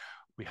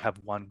we have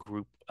one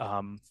group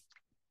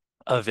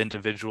of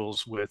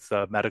individuals with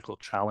medical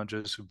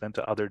challenges who've been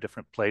to other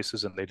different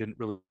places and they didn't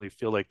really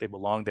feel like they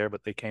belonged there,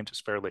 but they came to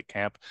Sparrow Lake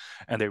Camp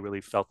and they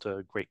really felt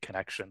a great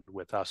connection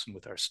with us and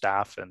with our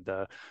staff, and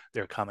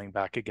they're coming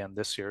back again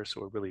this year.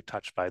 So we're really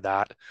touched by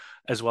that,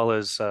 as well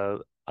as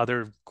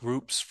other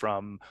groups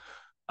from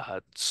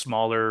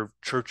smaller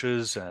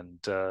churches and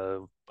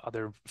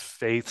other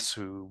faiths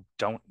who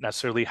don't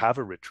necessarily have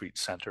a retreat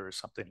center or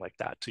something like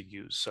that to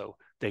use. So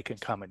they can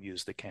come and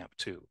use the camp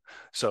too.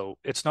 So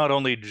it's not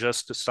only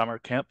just a summer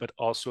camp, but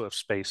also a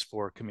space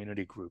for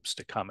community groups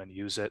to come and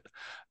use it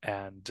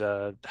and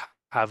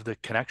have the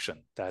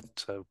connection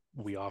that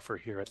we offer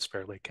here at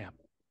Sparrow Lake Camp.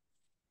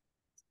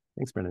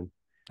 Thanks, Brendan.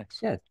 Thanks.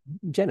 Yeah,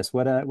 Janice,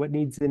 what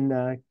needs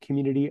in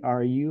community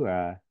are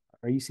you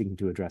seeking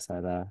to address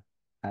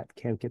at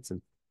Camp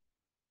Kidston?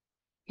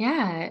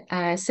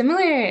 Yeah,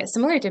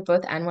 similar to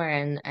both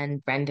Anwar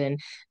and Brendan.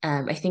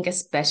 I think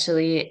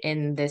especially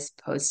in this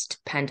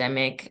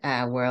post-pandemic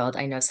world,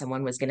 I know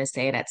someone was going to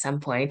say it at some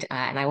point,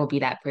 and I will be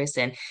that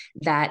person.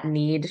 That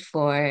need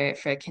for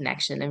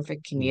connection and for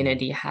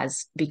community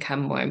has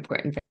become more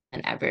important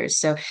than ever.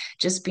 So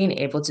just being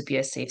able to be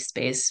a safe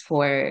space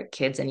for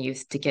kids and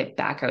youth to get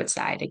back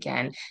outside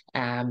again,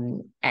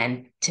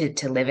 and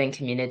to live in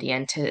community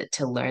and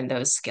to learn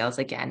those skills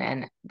again,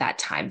 and that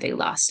time they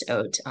lost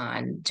out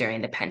on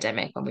during the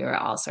pandemic when we were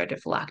all sort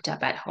of locked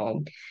up at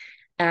home.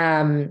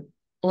 Um,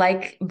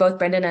 like both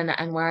Brendan and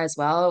Anwar as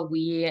well,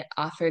 we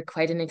offer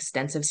quite an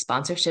extensive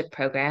sponsorship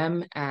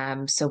program.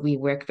 So we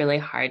work really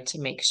hard to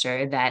make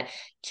sure that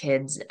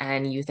kids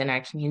and youth in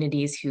our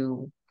communities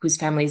whose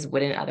families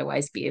wouldn't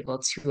otherwise be able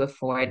to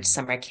afford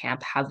summer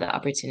camp have the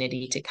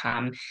opportunity to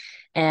come.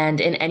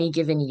 And in any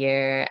given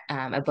year,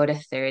 about a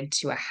third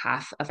to a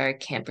half of our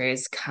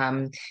campers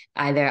come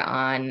either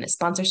on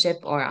sponsorship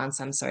or on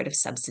some sort of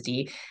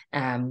subsidy.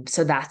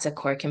 So that's a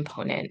core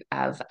component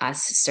of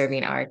us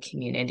serving our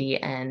community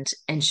and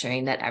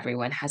ensuring that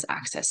everyone has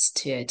access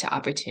to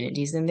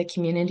opportunities in the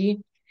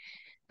community.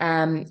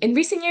 In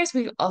recent years,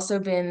 we've also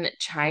been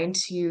trying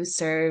to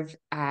serve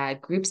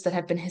groups that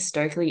have been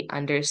historically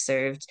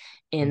underserved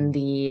in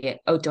the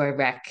outdoor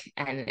rec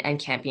and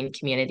camping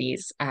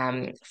communities.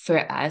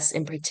 For us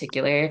in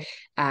particular,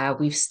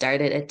 we've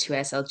started a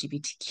 2S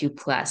LGBTQ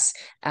plus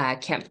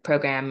camp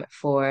program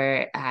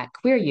for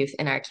queer youth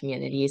in our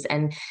communities.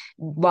 And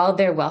while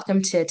they're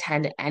welcome to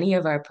attend any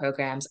of our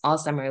programs all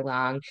summer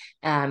long,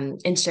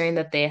 ensuring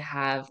that they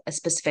have a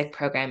specific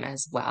program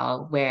as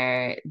well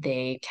where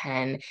they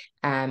can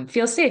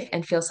feel safe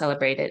and feel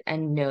celebrated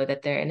and know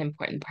that they're an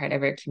important part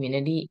of our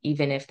community,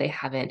 even if they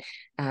haven't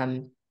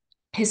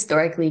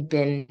historically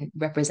been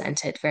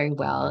represented very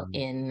well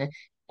in,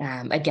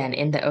 again,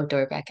 in the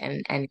outdoor rec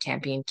and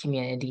camping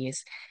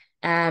communities.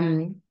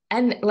 And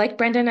like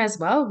Brendan as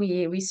well,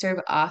 we serve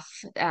off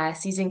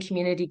season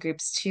community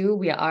groups too.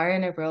 We are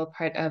in a rural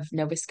part of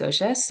Nova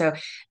Scotia, so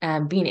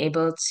being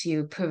able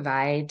to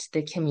provide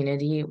the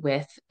community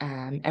with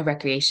a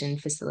recreation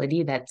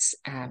facility that's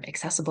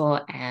accessible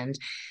and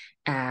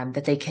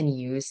that they can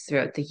use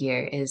throughout the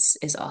year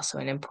is also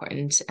an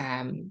important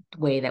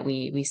way that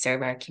we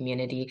serve our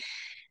community.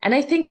 And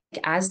I think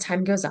as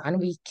time goes on,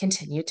 we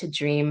continue to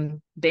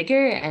dream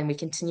bigger and we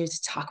continue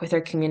to talk with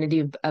our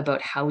community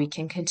about how we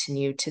can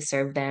continue to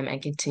serve them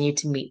and continue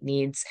to meet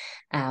needs,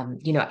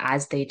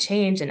 as they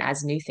change and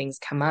as new things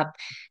come up.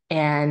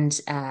 And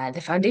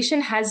the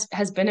foundation has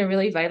been a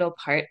really vital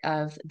part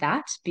of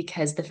that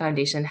because the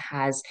foundation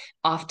has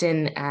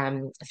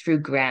often, through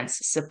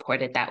grants,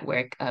 supported that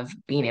work of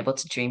being able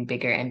to dream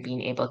bigger and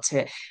being able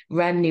to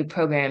run new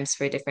programs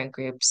for different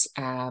groups,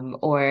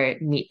 or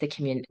meet the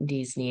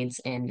community's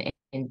needs in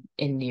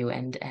new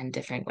and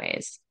different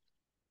ways.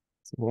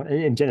 Well,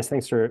 and Janice,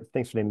 thanks for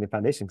naming the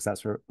foundation, because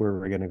that's where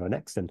we're going to go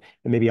next. And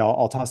maybe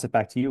I'll toss it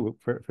back to you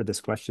for this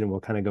question, and we'll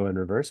kind of go in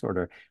reverse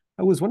order.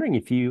 I was wondering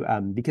if you,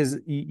 because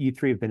you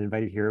three have been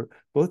invited here,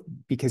 both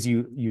because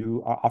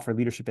you offer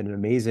leadership in an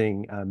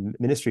amazing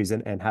ministries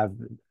and have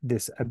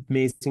this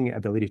amazing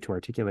ability to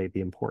articulate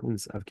the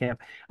importance of camp,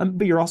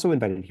 but you're also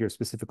invited here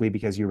specifically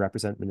because you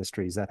represent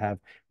ministries that have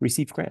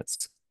received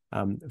grants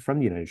from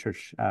the United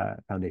Church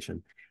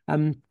Foundation.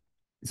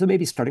 So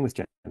maybe starting with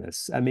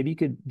Janice, maybe you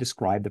could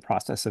describe the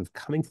process of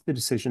coming to the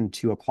decision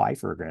to apply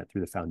for a grant through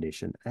the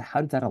foundation.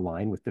 How did that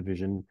align with the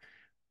vision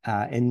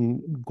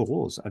and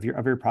goals of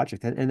your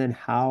project? And then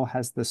how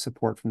has the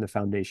support from the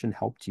foundation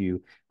helped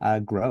you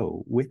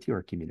grow with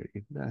your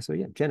community? So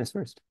yeah, Janice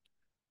first.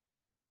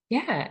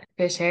 Yeah,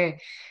 for sure.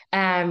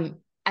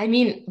 I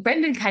mean,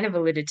 Brendan kind of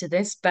alluded to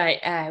this,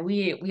 but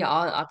we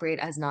all operate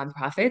as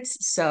nonprofits.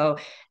 So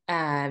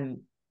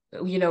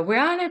we're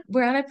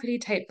on a pretty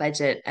tight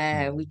budget.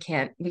 We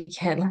can't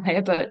lie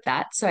about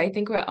that. So I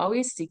think we're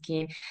always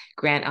seeking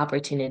grant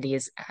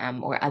opportunities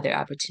or other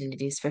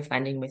opportunities for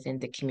funding within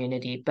the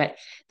community. But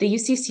the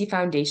UCC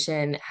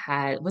Foundation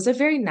was a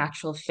very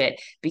natural fit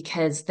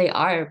because they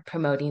are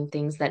promoting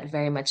things that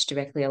very much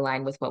directly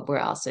align with what we're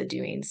also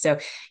doing. So,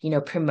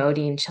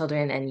 promoting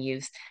children and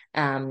youth,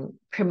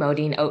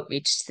 promoting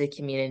outreach to the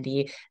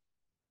community,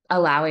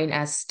 allowing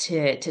us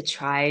to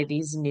try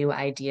these new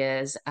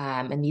ideas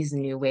and these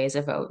new ways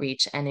of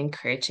outreach, and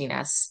encouraging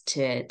us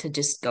to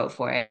just go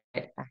for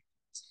it.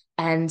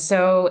 And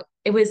so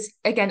it was,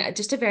 again,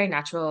 just a very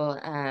natural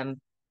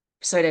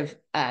sort of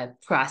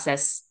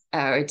process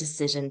or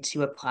decision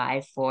to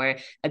apply for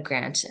a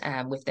grant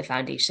with the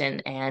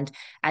foundation. And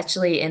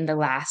actually, in the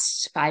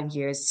last 5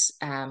 years,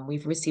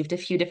 we've received a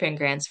few different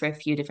grants for a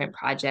few different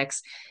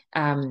projects.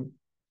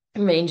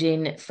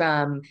 Ranging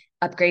from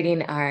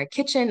upgrading our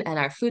kitchen and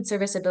our food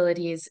service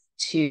abilities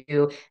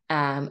to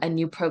a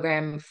new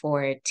program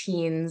for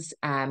teens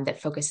that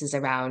focuses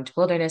around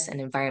wilderness and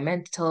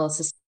environmental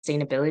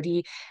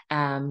sustainability,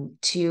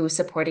 to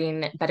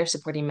better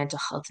supporting mental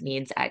health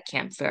needs at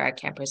camp for our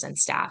campers and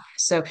staff.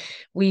 So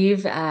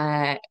we've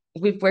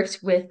worked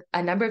with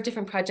a number of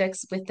different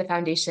projects with the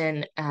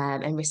foundation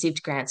and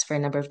received grants for a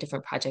number of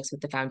different projects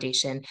with the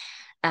foundation.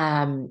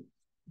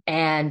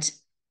 And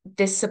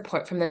this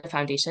support from the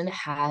foundation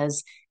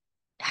has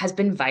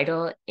been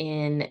vital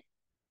in,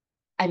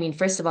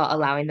 first of all,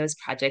 allowing those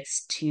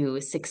projects to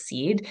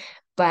succeed,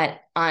 but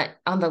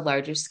on the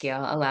larger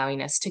scale,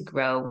 allowing us to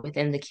grow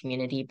within the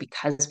community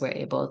because we're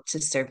able to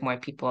serve more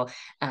people,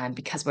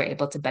 because we're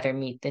able to better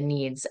meet the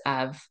needs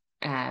of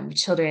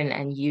children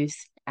and youth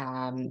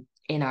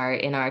in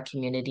our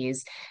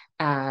communities,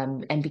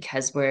 and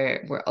because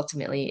we're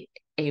ultimately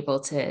able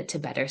to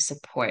better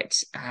support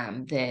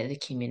the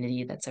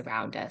community that's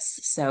around us.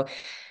 So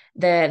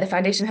the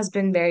foundation has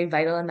been very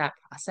vital in that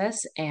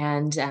process,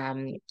 and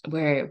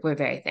we're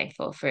very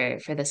thankful for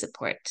the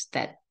support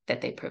that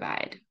they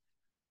provide.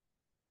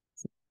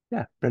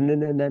 Yeah,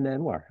 Brendan and then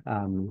Anwar,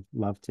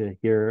 love to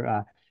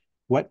hear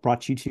what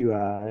brought you to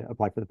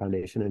apply for the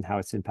foundation and how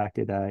it's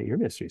impacted your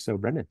ministry. So,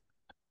 Brendan.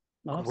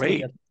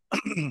 Great.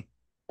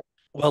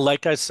 Well,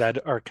 like I said,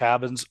 our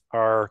cabins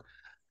are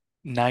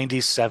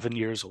 97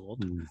 years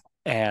old,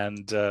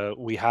 and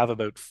we have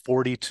about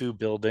 42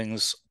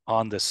 buildings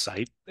on this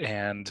site.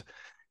 And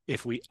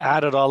if we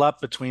add it all up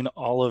between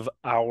all of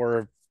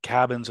our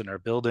cabins and our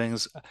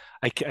buildings,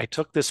 I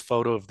took this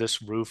photo of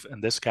this roof,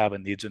 and this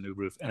cabin needs a new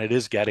roof, and it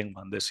is getting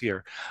one this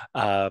year.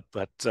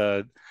 But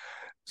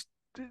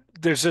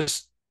there's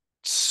just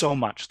so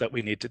much that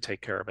we need to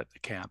take care of at the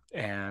camp,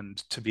 and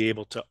to be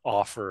able to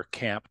offer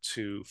camp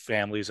to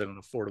families at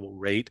an affordable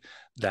rate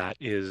that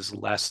is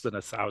less than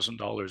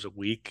 $1,000 a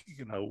week,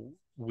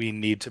 we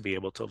need to be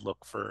able to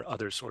look for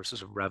other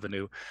sources of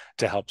revenue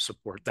to help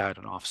support that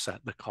and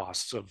offset the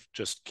costs of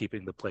just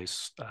keeping the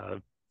place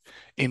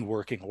in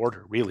working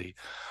order, really.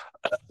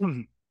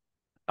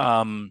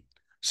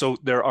 So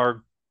there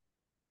are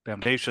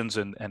foundations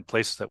and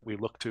places that we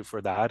look to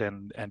for that,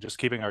 and just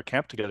keeping our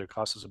camp together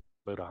costs us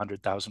about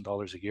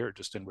 $100,000 a year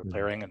just in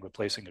repairing and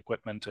replacing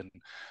equipment and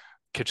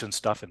kitchen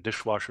stuff and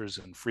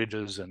dishwashers and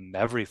fridges and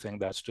everything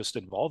that's just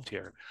involved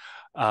here.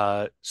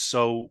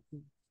 So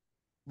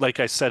like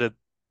I said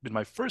in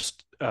my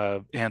first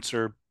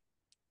answer,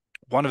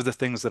 one of the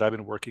things that I've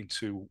been working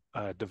to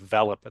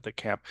develop at the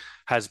camp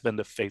has been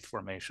the faith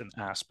formation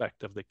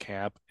aspect of the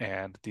camp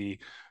and the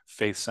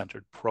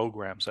faith-centered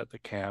programs at the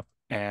camp.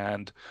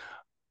 And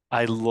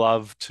I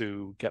love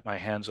to get my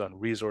hands on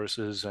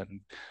resources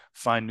and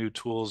find new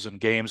tools and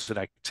games and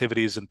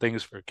activities and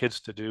things for kids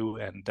to do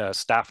and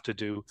staff to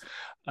do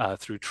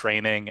through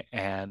training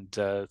and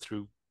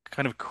through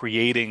kind of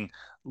creating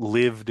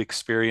lived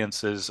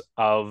experiences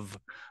of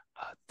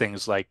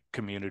things like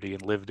community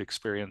and lived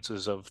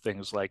experiences of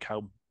things like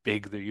how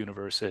big the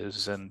universe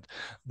is and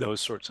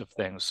those sorts of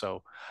things.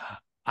 So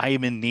I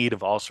am in need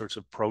of all sorts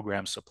of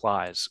program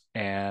supplies,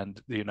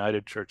 and the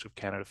United Church of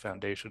Canada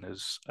Foundation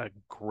is a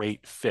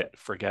great fit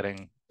for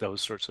getting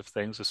those sorts of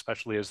things,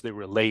 especially as they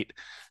relate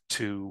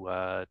to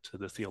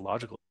the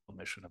theological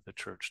mission of the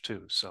church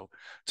too. So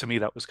to me,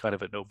 that was kind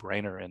of a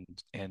no-brainer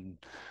in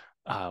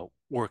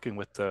working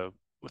with the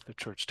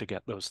church to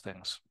get those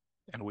things.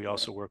 And we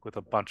also work with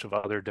a bunch of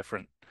other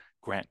different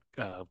grant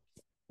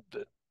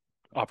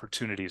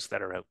opportunities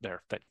that are out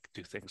there that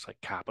do things like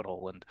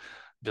capital and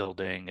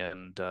building,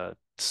 and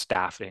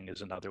staffing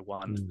is another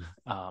one.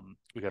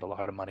 We got a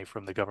lot of money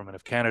from the government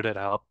of Canada to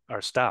help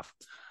our staff.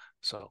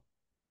 So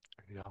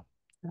there you go.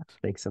 Yeah,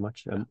 thanks so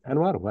much.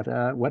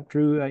 Anwar, what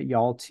drew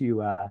y'all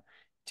to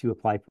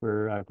apply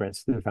for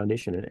grants through the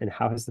foundation, and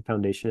how has the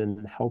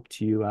foundation helped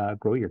you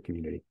grow your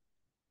community?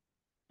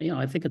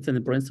 I think it's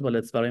in principle,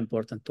 it's very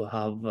important to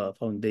have a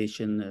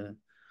foundation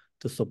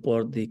to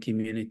support the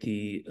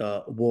community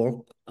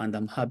work. And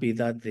I'm happy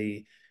that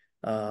the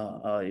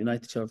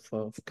United Church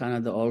of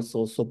Canada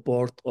also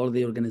support all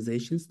the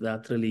organizations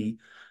that really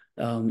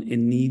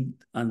in need,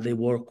 and they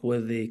work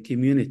with the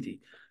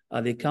community.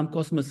 The Camp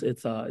Cosmos,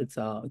 it's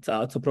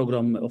a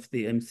program of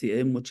the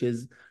MCM, which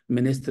is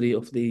Ministry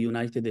of the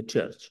United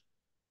Church.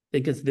 I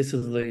think this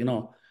is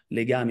the,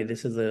 legami.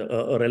 This is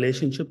a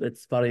relationship.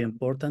 It's very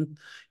important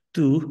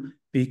too,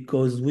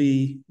 because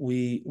we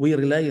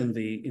rely on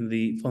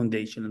the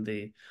foundation and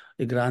the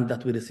grant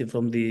that we receive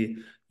from the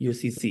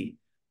UCC.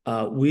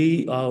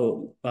 We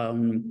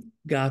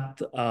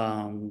got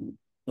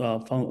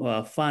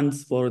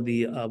funds for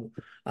the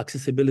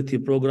accessibility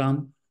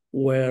program,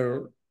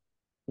 where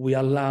we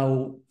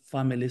allow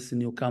families,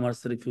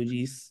 newcomers,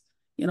 refugees,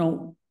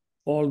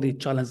 all the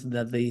challenges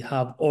that they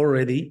have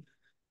already.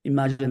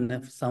 Imagine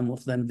if some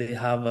of them, they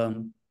have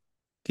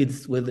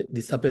kids with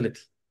disability.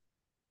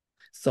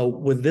 So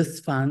with this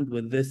fund,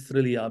 with this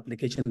really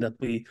application that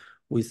we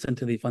sent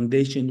to the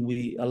foundation,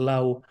 we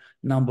allow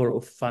number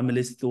of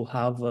families to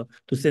have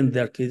to send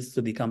their kids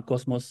to the Camp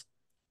Cosmos,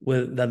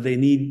 that they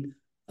need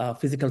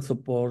physical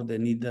support, they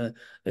need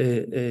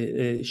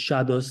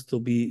shadows to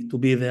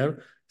be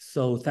there.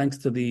 So thanks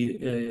to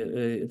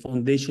the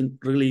foundation,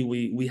 really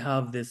we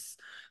have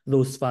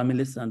those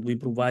families, and we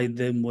provide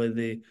them with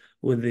the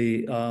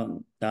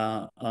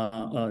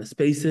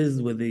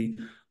spaces, with the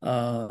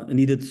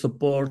needed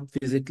support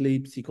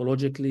physically,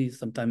 psychologically,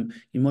 sometimes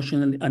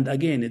emotionally. And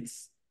again,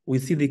 we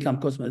see the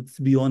Camp Cosmos, it's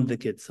beyond the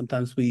kids.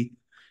 Sometimes we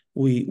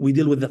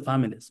deal with the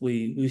families.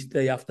 We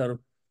stay after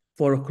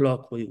 4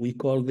 o'clock. We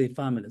call the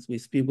families. We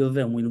speak with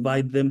them. We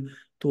invite them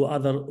to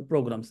other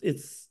programs.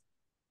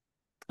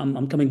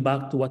 I'm coming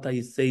back to what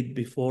I said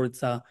before.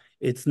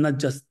 It's not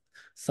just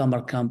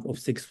summer camp of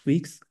 6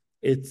 weeks.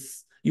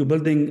 It's you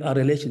building a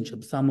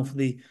relationship. Some of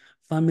the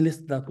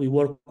families that we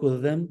work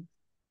with them,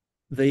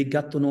 they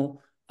got to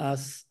know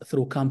us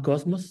through Camp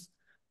Cosmos,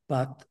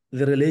 but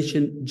the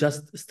relation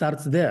just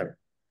starts there.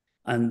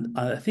 And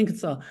I think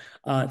it's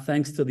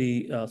thanks to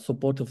the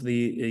support of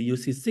the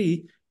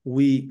UCC,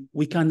 we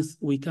can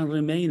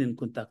remain in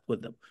contact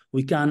with them.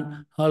 We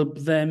can help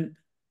them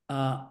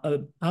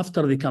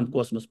after the Camp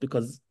Cosmos,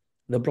 because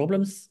the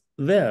problem's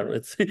there.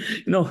 It's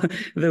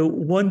the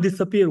one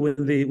disappear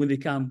when the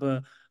camp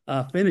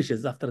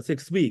finishes after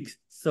 6 weeks.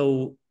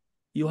 So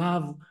you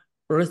have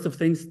a rest of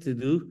things to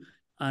do,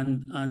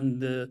 and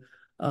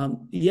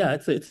yeah,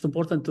 it's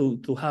important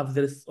to have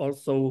this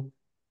also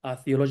a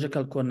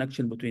theological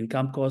connection between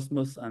Camp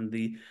Cosmos and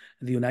the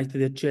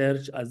United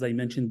Church. As I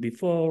mentioned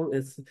before,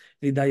 it's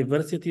the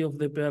diversity of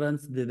the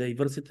parents, the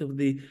diversity of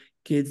the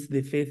kids,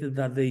 the faith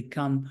that they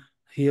come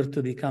here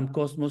to the Camp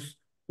Cosmos.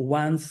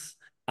 Once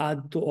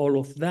add to all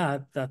of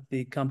that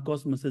the Camp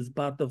Cosmos is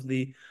part of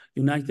the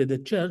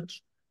United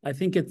Church, I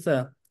think it's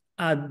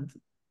add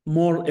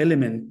more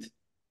element,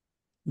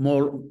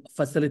 more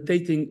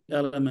facilitating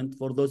element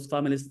for those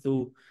families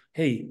to,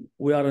 hey,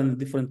 we are in a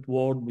different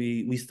world.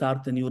 We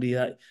start a new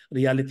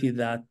reality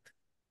that,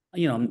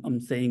 I'm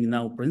saying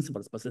now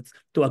principles, but it's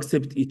to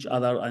accept each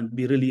other and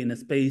be really in a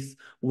space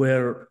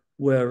where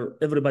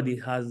everybody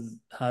has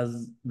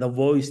the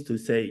voice to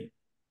say,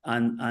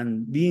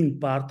 and being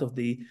part of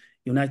the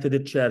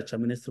United Church, a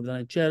ministry of the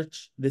United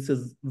Church, this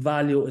is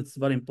value. It's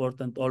very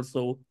important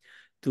also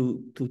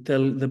to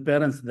tell the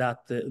parents that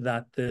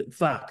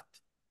fact.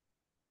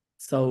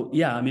 So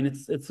yeah, I mean,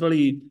 it's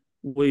really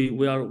we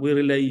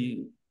rely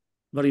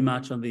very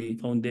much on the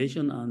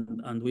foundation,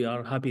 and we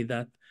are happy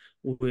that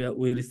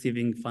we're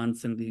receiving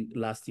funds in the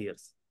last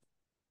years.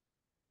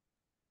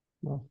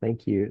 Well,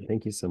 thank you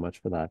so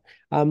much for that.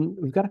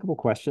 We've got a couple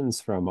questions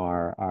from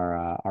our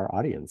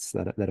audience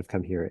that have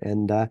come here,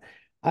 and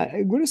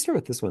I'm going to start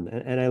with this one.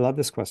 And I love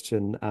this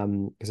question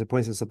because it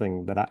points to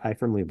something that I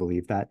firmly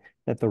believe, that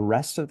the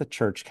rest of the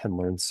church can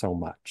learn so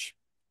much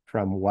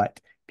from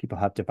what people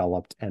have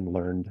developed and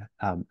learned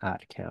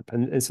at camp.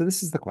 And so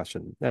this is the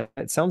question.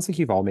 It sounds like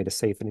you've all made a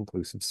safe and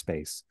inclusive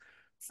space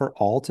for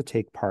all to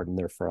take part in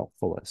their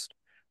fullest.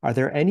 Are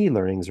there any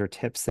learnings or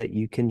tips that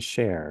you can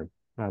share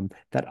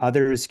that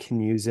others can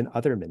use in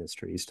other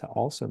ministries to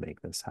also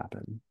make this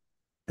happen?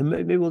 And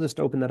maybe we'll just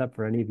open that up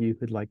for any of you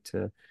who'd like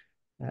to,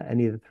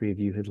 any of the three of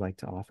you who'd like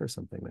to offer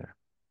something there.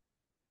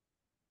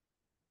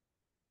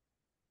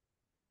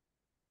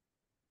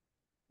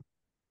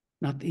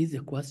 Not easy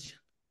question.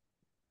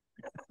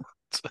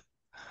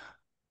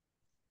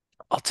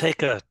 I'll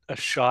take a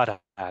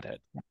shot at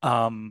it.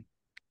 I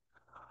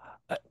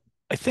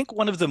think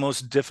one of the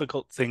most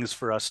difficult things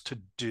for us to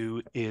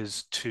do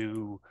is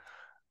to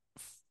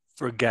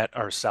forget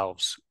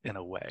ourselves in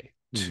a way,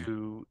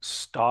 to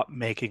stop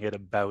making it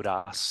about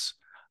us,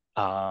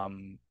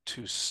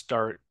 to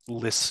start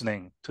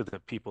listening to the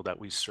people that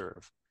we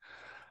serve.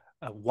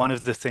 One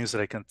of the things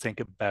that I can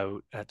think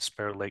about at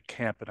Sparrow Lake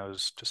Camp, and I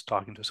was just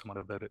talking to someone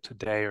about it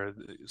today, are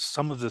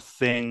some of the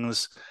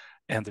things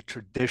and the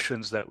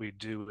traditions that we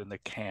do in the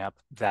camp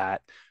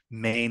that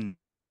may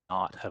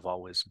not have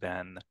always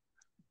been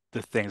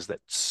the things that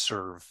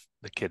serve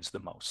the kids the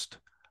most.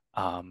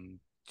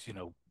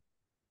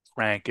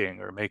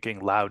 Cranking or making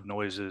loud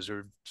noises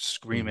or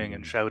screaming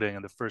and shouting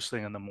in the first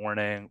thing in the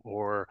morning,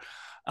 or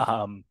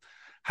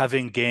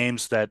having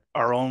games that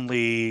are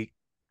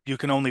you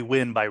can only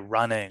win by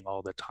running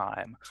all the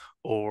time,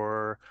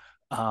 or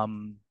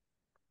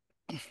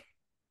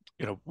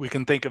we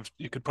can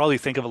you could probably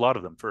think of a lot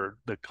of them for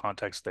the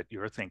context that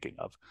you're thinking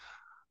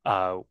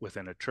of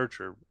within a church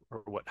or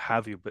what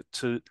have you, but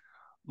to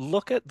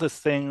look at the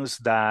things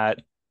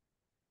that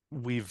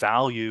we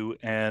value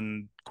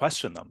and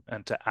question them,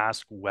 and to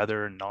ask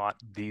whether or not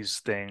these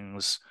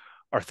things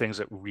are things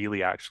that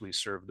really actually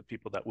serve the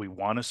people that we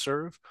want to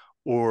serve,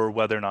 or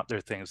whether or not they're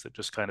things that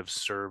just kind of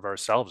serve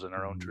ourselves and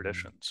our own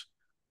traditions.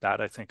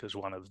 That, I think, is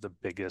one of the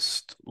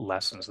biggest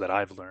lessons that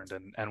I've learned,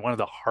 and one of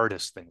the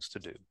hardest things to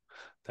do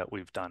that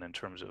we've done in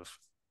terms of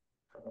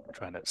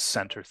trying to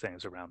center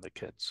things around the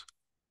kids.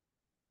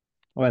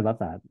 Oh, I love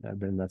that.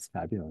 Ben, that's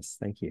fabulous.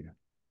 Thank you.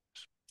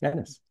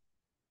 Dennis.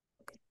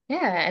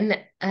 Yeah,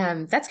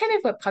 and that's kind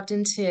of what popped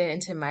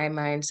into my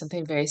mind.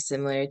 Something very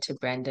similar to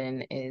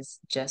Brendan is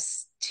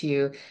just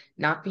to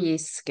not be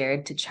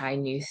scared to try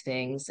new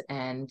things,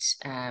 and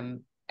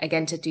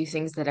again, to do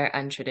things that are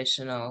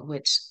untraditional,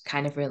 which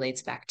kind of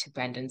relates back to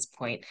Brendan's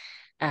point.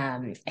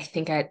 I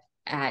think at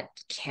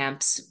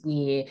camps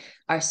we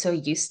are so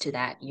used to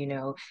that,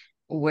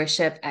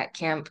 worship at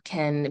camp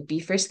can be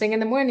first thing in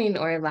the morning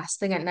or last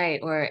thing at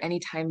night or any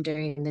time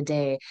during the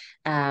day.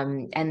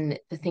 And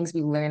the things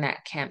we learn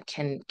at camp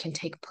can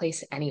take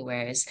place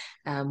anywhere.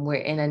 We're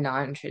in a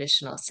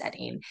non-traditional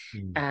setting.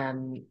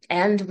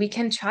 And we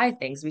can try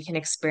things, we can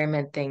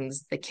experiment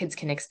things, the kids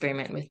can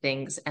experiment with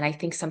things. And I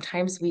think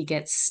sometimes we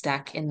get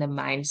stuck in the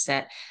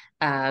mindset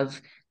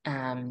of,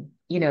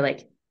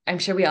 like, I'm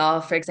sure we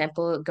all, for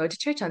example, go to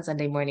church on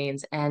Sunday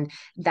mornings, and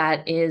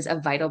that is a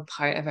vital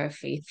part of our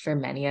faith for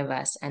many of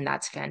us, and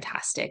that's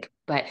fantastic.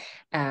 But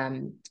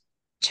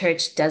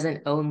church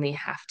doesn't only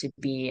have to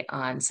be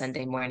on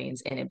Sunday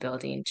mornings in a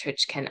building.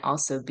 Church can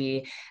also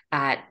be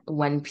at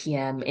 1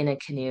 p.m. in a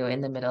canoe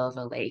in the middle of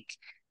a lake.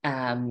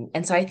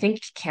 And so I think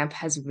camp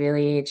has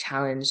really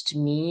challenged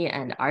me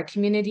and our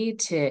community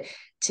to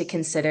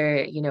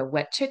consider,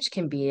 what church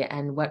can be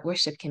and what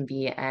worship can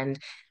be, and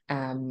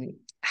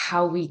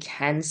how we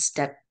can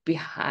step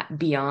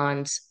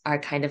beyond our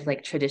kind of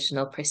like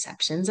traditional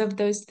perceptions of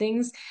those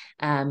things,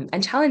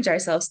 and challenge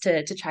ourselves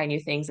to try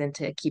new things and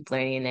to keep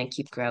learning and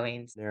keep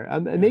growing. There,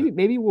 and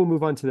maybe we'll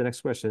move on to the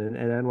next question, and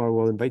Anwar,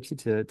 we'll invite you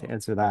to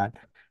answer that.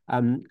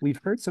 We've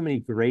heard so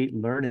many great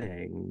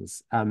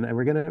learnings, and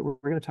we're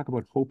gonna talk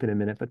about hope in a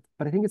minute, but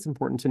I think it's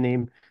important to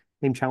name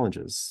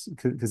challenges,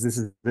 because this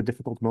is the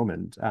difficult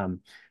moment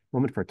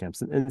for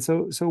camps, and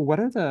so what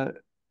are the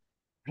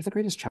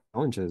greatest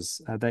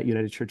challenges that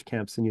United Church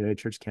Camps and United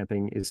Church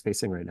Camping is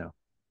facing right now?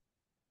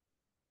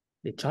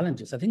 The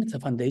challenges, I think it's a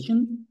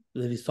foundation,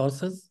 the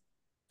resources.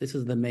 This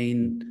is the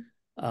main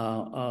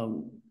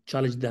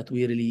challenge that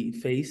we really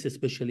face,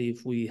 especially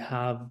if we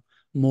have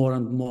more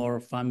and more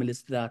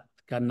families that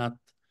cannot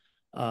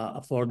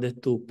afford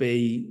it to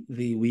pay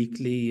the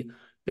weekly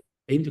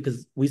payment,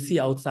 because we see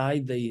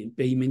outside the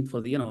payment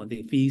for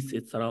the fees,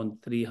 it's around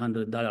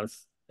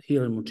 $300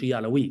 here in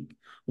Montreal a week,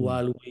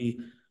 while we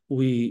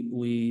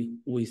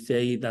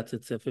say that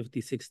it's a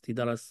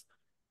 $50-$60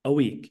 a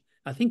week.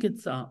 I think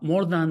it's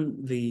more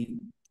than the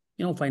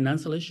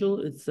financial issue.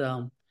 It's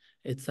the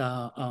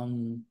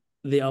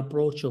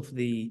approach of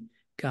the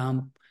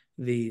camp,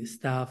 the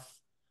staff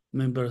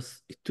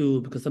members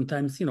too, because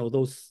sometimes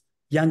those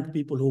young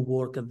people who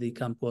work at the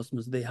Camp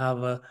Cosmos, they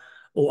have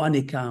or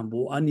any camp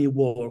or any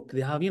work, they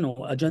have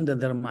agenda in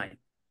their mind,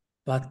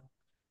 but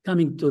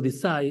coming to the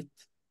site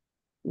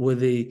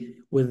with the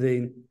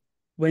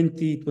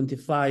 20,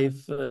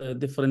 25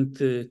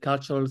 different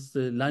cultures,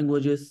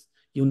 languages,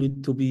 you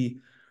need to be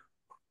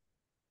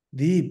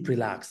deep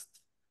relaxed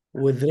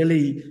with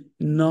really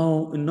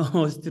no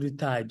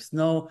stereotypes,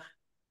 no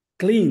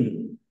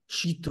clean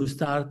sheet to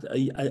start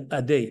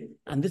a day.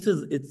 And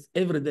it's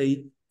every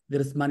day.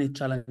 There's many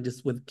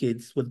challenges with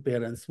kids, with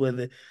parents,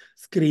 with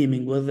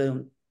screaming,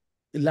 with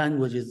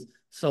languages.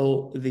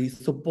 So the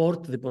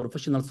support, the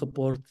professional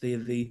support,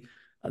 the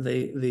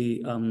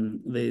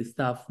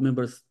staff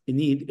members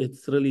need,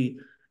 it's really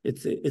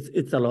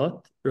it's a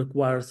lot,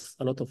 requires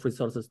a lot of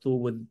resources too,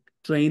 with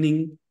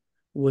training,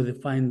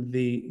 with find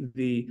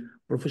the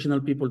professional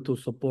people to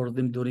support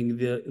them during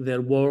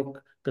their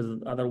work,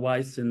 because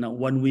otherwise in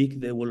 1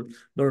 week they will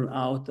burn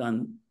out,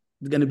 and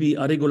it's going to be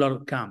a regular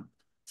camp,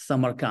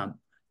 summer camp.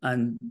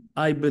 And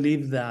I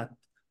believe that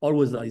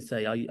always I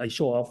say, I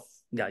show off,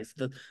 guys,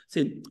 that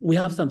see, we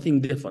have something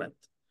different.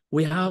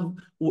 We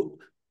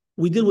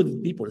deal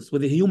with people,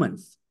 with the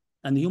humans,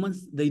 and the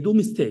humans, they do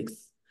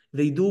mistakes.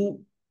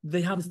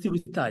 They have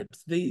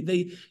stereotypes.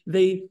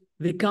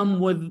 They come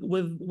with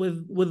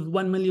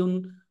 1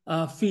 million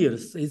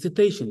fears,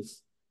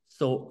 hesitations.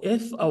 So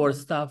if our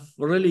staff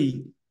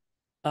really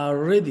are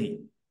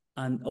ready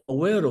and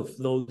aware of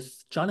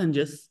those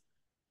challenges,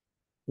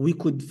 we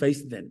could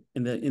face them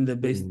in the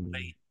best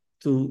way.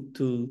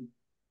 To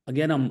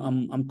again,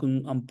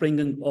 I'm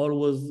bringing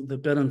always the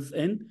parents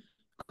in,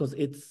 because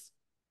it's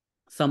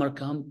summer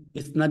camp.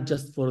 It's not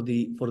just for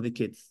the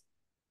kids.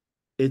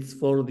 It's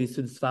for the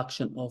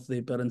satisfaction of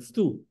the parents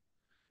too,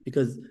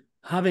 because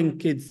having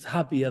kids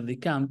happy at the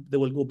camp, they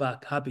will go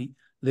back happy.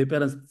 The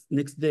parents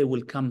next day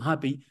will come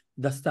happy.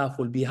 The staff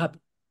will be happy.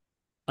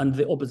 and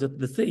the opposite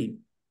the same.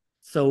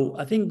 So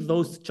I think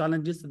those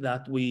challenges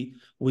that we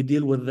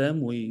deal with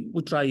them, we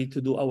try to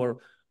do our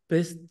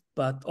best,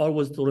 but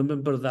always to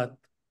remember that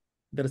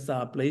there's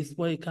a place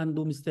where you can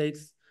do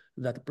mistakes,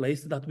 that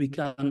place that we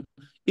can,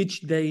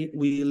 each day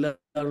we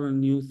learn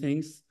new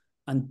things,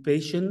 and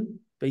patient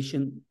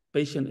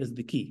is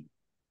the key.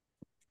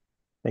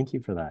 Thank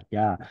you for that.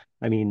 Yeah,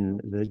 I mean,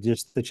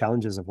 just the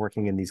challenges of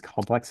working in these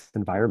complex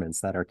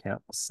environments that are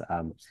camps.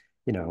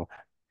 You know,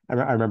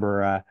 I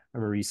remember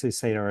we used to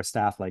say to our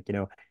staff, like, you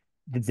know,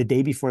 the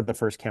day before the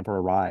first camper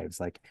arrives,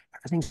 like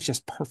everything's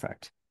just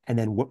perfect, and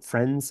then what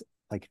friends,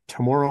 like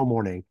tomorrow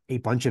morning, a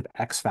bunch of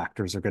X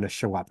factors are going to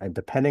show up, and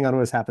depending on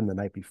what's happened the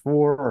night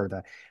before, or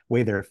the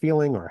way they're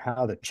feeling, or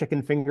how the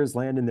chicken fingers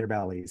land in their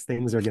bellies,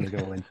 things are going to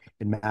go in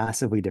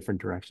massively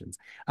different directions.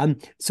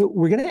 So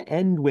we're going to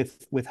end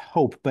with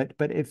hope, but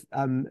if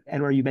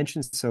Anwar, you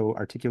mentioned so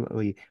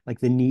articulately, like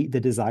the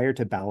desire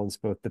to balance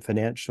both the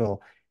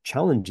financial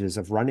challenges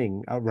of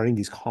running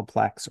these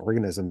complex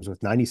organisms with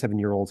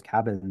 97-year-old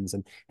cabins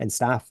and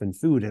staff and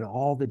food and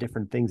all the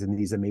different things in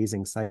these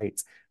amazing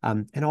sites,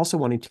 and also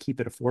wanting to keep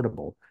it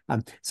affordable.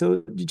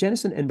 So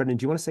Janice and Brendan,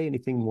 do you want to say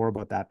anything more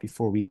about that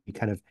before we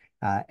kind of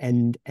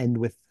end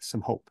with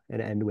some hope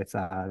and end with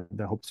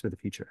the hopes for the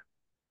future?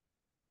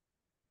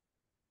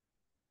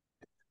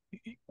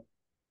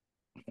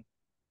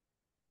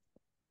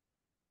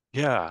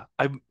 Yeah,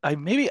 I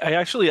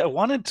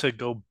wanted to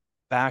go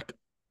back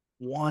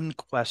one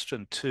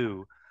question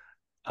too,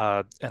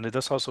 and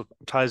this also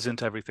ties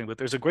into everything, but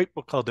there's a great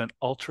book called An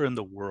Altar in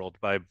the World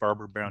by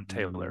Barbara Brown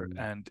Taylor.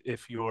 And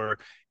if you're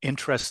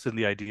interested in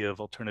the idea of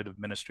alternative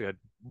ministry, I'd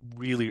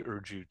really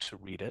urge you to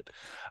read it,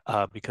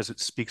 because it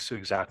speaks to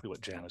exactly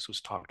what Janice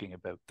was talking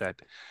about, that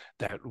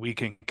we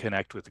can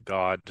connect with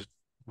God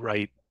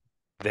right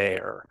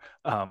there.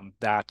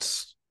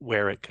 That's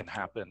where it can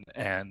happen.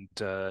 And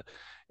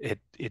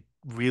it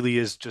really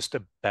is just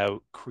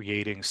about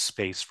creating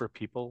space for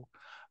people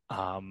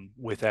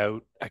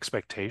without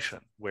expectation,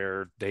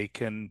 where they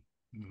can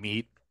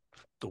meet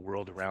the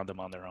world around them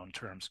on their own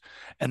terms.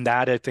 And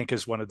that, I think,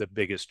 is one of the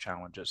biggest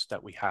challenges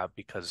that we have,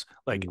 because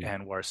like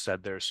Anwar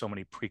said, there's so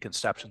many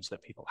preconceptions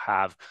that people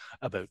have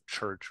about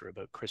church or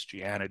about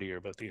Christianity or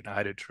about the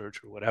United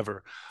Church or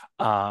whatever.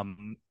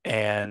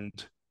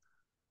 And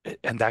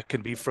that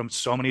can be from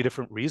so many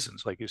different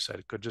reasons. Like you said,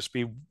 it could just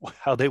be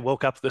how they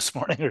woke up this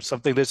morning or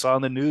something they saw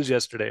on the news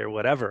yesterday or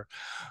whatever.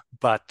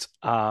 But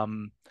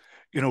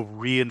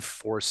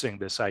reinforcing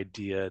this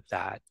idea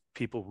that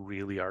people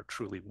really are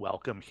truly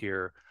welcome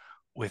here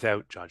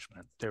without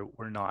judgment.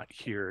 We're not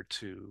here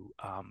to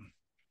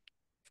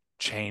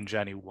change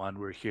anyone.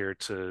 We're here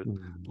to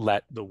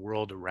let the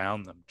world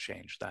around them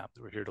change them.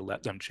 We're here to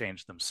let them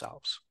change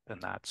themselves.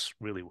 And that's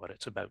really what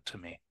it's about to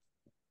me.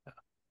 Yeah.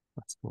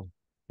 That's cool.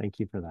 Thank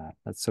you for that.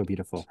 That's so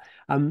beautiful.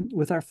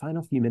 With our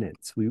final few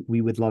minutes, we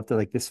would love to,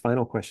 like, this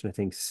final question, I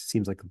think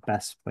seems like the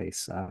best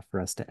place for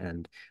us to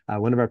end.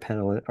 One of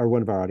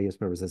our audience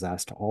members has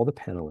asked all the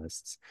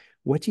panelists,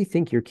 what do you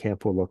think your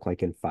camp will look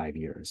like in 5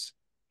 years?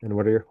 And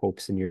what are your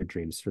hopes and your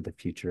dreams for the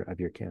future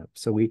of your camp?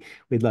 So we'd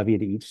love you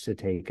to each to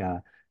take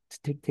a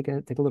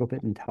little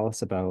bit and tell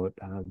us about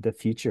the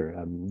future.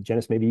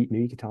 Janice, maybe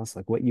you could tell us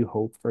like what you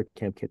hope for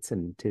Camp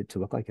Kidston to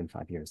look like in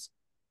 5 years.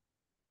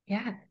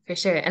 Yeah, for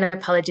sure. And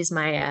apologies,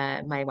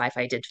 my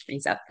Wi-Fi did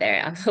freeze up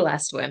there on the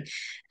last one.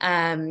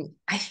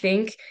 I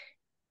think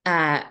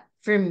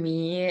for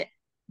me,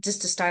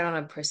 just to start on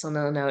a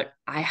personal note,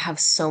 I have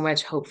so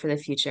much hope for the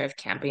future of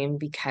camping,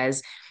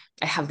 because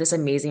I have this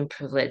amazing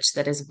privilege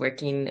that is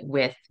working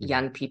with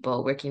young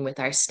people, working with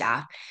our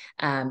staff,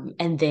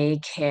 and they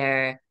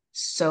care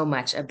so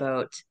much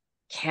about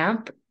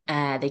camp.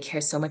 They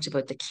care so much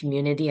about the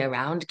community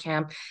around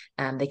camp.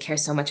 They care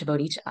so much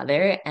about each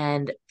other,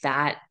 and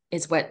that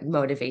is what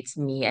motivates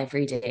me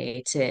every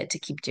day to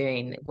keep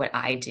doing what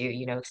I do,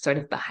 sort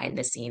of behind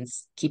the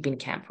scenes, keeping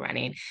camp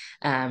running,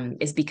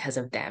 is because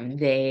of them.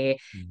 They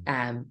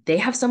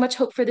have so much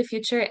hope for the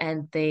future,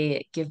 and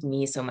they give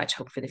me so much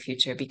hope for the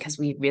future, because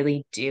we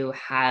really do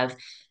have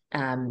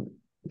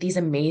these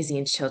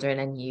amazing children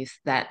and youth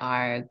that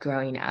are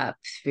growing up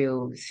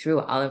through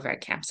all of our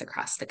camps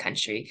across the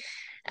country.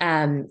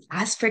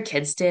 As for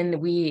Kidston,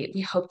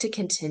 we hope to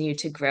continue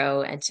to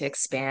grow and to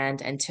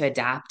expand and to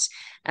adapt,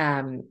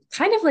 kind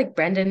of like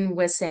Brendan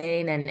was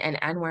saying, and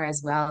Anwar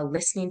as well,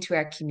 listening to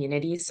our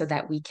community so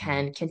that we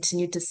can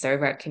continue to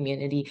serve our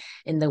community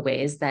in the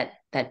ways that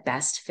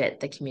best fit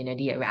the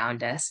community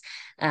around us.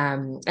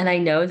 And I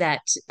know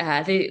that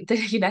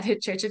the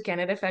United Church of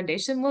Canada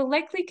Foundation will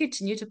likely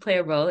continue to play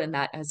a role in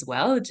that as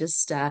well,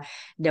 just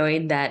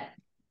knowing that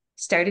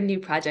starting new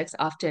projects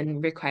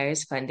often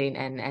requires funding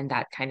and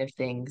that kind of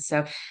thing.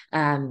 So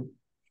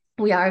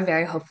we are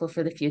very hopeful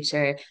for the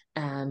future.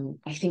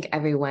 I think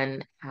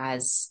everyone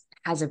has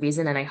a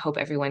reason, and I hope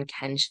everyone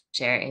can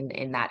share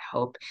in that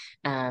hope,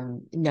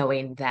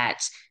 knowing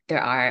that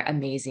there are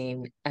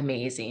amazing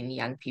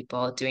young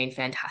people doing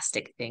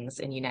fantastic things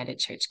in United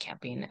Church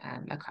camping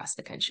across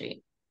the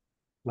country.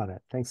 Love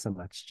it. Thanks so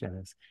much,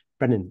 Janice.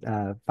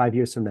 Brendan, 5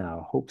 years from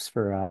now, hopes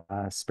for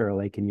Sparrow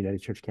Lake and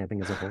United Church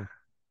Camping as a whole.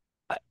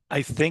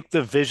 I think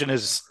the vision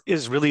is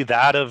really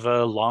that of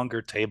a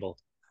longer table.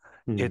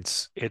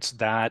 It's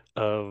that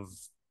of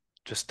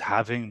just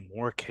having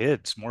more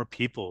kids, more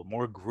people,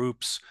 more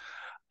groups,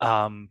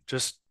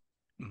 just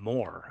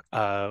more,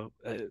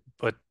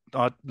 but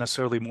not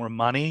necessarily more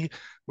money.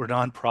 We're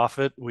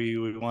nonprofit.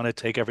 We want to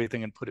take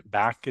everything and put it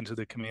back into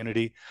the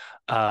community,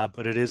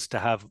 but it is to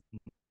have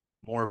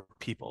more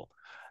people.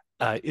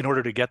 In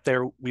order to get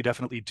there, we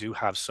definitely do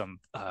have some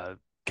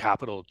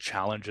capital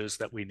challenges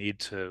that we need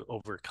to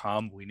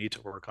overcome. We need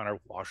to work on our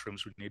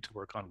washrooms. We need to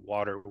work on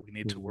water. We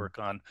need to work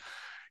on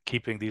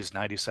keeping these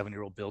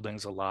 97-year-old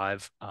buildings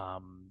alive,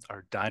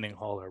 our dining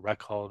hall, our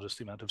rec hall, just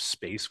the amount of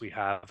space we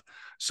have.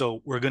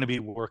 So we're going to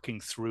be working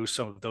through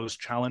some of those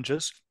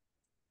challenges.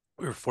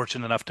 We were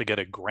fortunate enough to get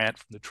a grant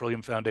from the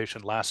Trillium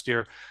Foundation last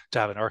year to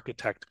have an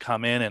architect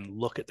come in and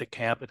look at the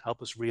camp and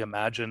help us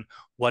reimagine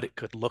what it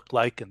could look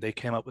like. And they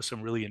came up with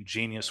some really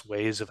ingenious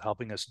ways of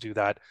helping us do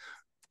that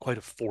quite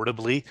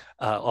affordably.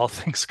 All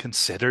things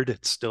considered,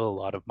 it's still a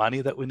lot of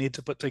money that we need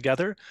to put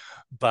together.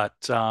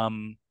 But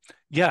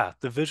yeah,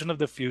 the vision of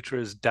the future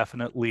is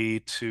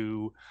definitely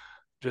to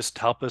just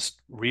help us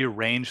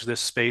rearrange this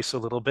space a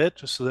little bit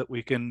just so that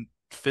we can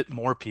fit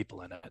more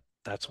people in it.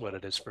 That's what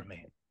it is for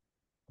me.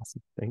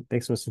 Awesome.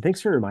 Thanks, Mr.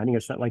 Thanks for reminding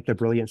us that like the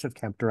brilliance of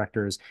camp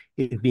directors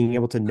is being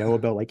able to know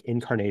about like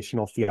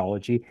incarnational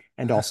theology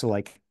and also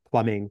like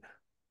plumbing,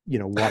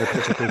 water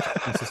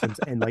purification systems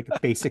and like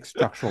basic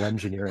structural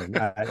engineering.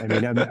 I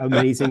mean,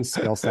 amazing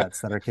skill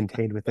sets that are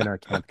contained within our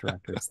camp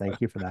directors. Thank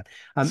you for that.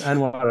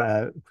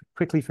 And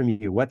quickly from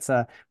you, what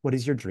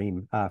is your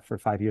dream for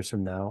 5 years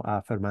from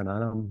now for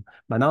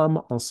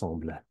Manam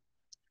Ensemble?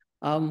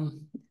 I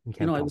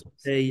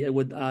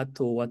would add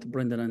to what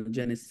Brendan and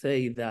Jenny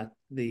say that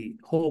the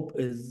hope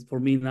is for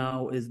me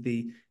now is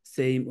the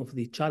same of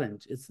the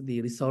challenge. It's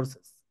the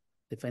resources,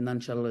 the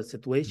financial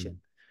situation.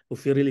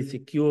 If we really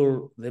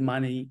secure the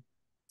money,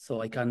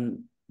 so I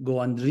can go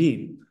and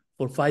dream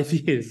for 5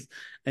 years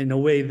in a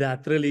way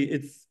that really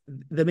it's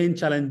the main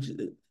challenge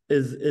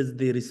is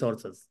the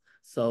resources.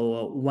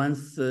 So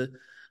once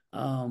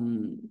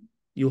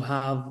you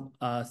have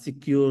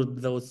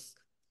secured those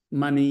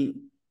money,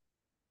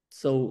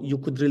 so you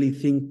could really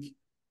think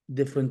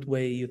different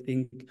way. You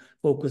think,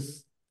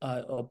 focus,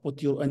 or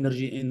put your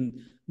energy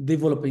in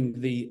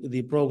developing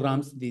the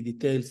programs, the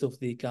details of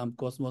the Camp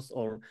Cosmos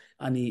or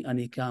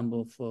any camp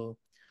of for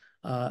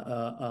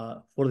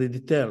the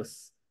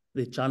details.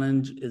 The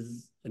challenge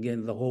is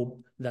again the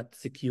hope that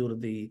secure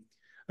the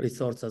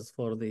resources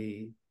for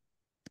the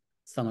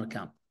summer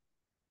camp.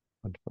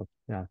 Wonderful.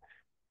 Yeah.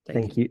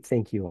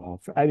 Thank you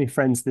all. I mean,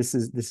 friends, this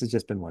has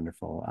just been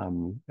wonderful.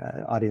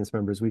 Audience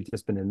members, we've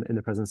just been in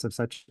the presence of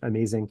such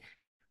amazing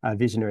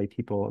visionary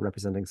people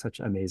representing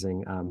such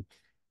amazing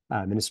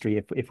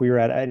ministry. If we were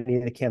at any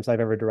of the camps I've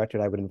ever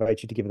directed, I would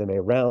invite you to give them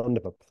a round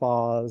of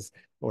applause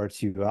or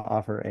to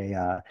offer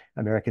a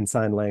American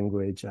Sign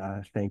Language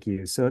thank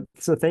you. So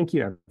thank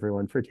you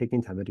everyone for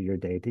taking time out of your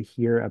day to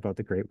hear about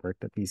the great work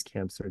that these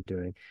camps are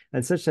doing.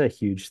 And such a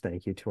huge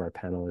thank you to our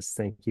panelists.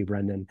 Thank you,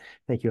 Brendan.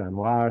 Thank you,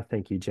 Anwar.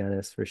 Thank you,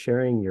 Janice, for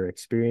sharing your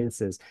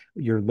experiences,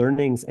 your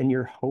learnings, and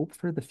your hope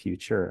for the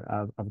future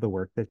of the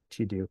work that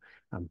you do.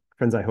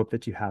 Friends, I hope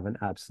that you have an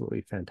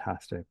absolutely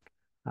fantastic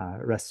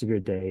rest of your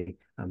day.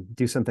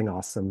 Do something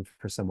awesome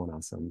for someone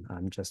awesome,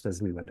 just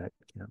as we would at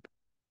camp.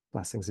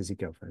 Blessings as you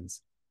go,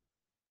 friends.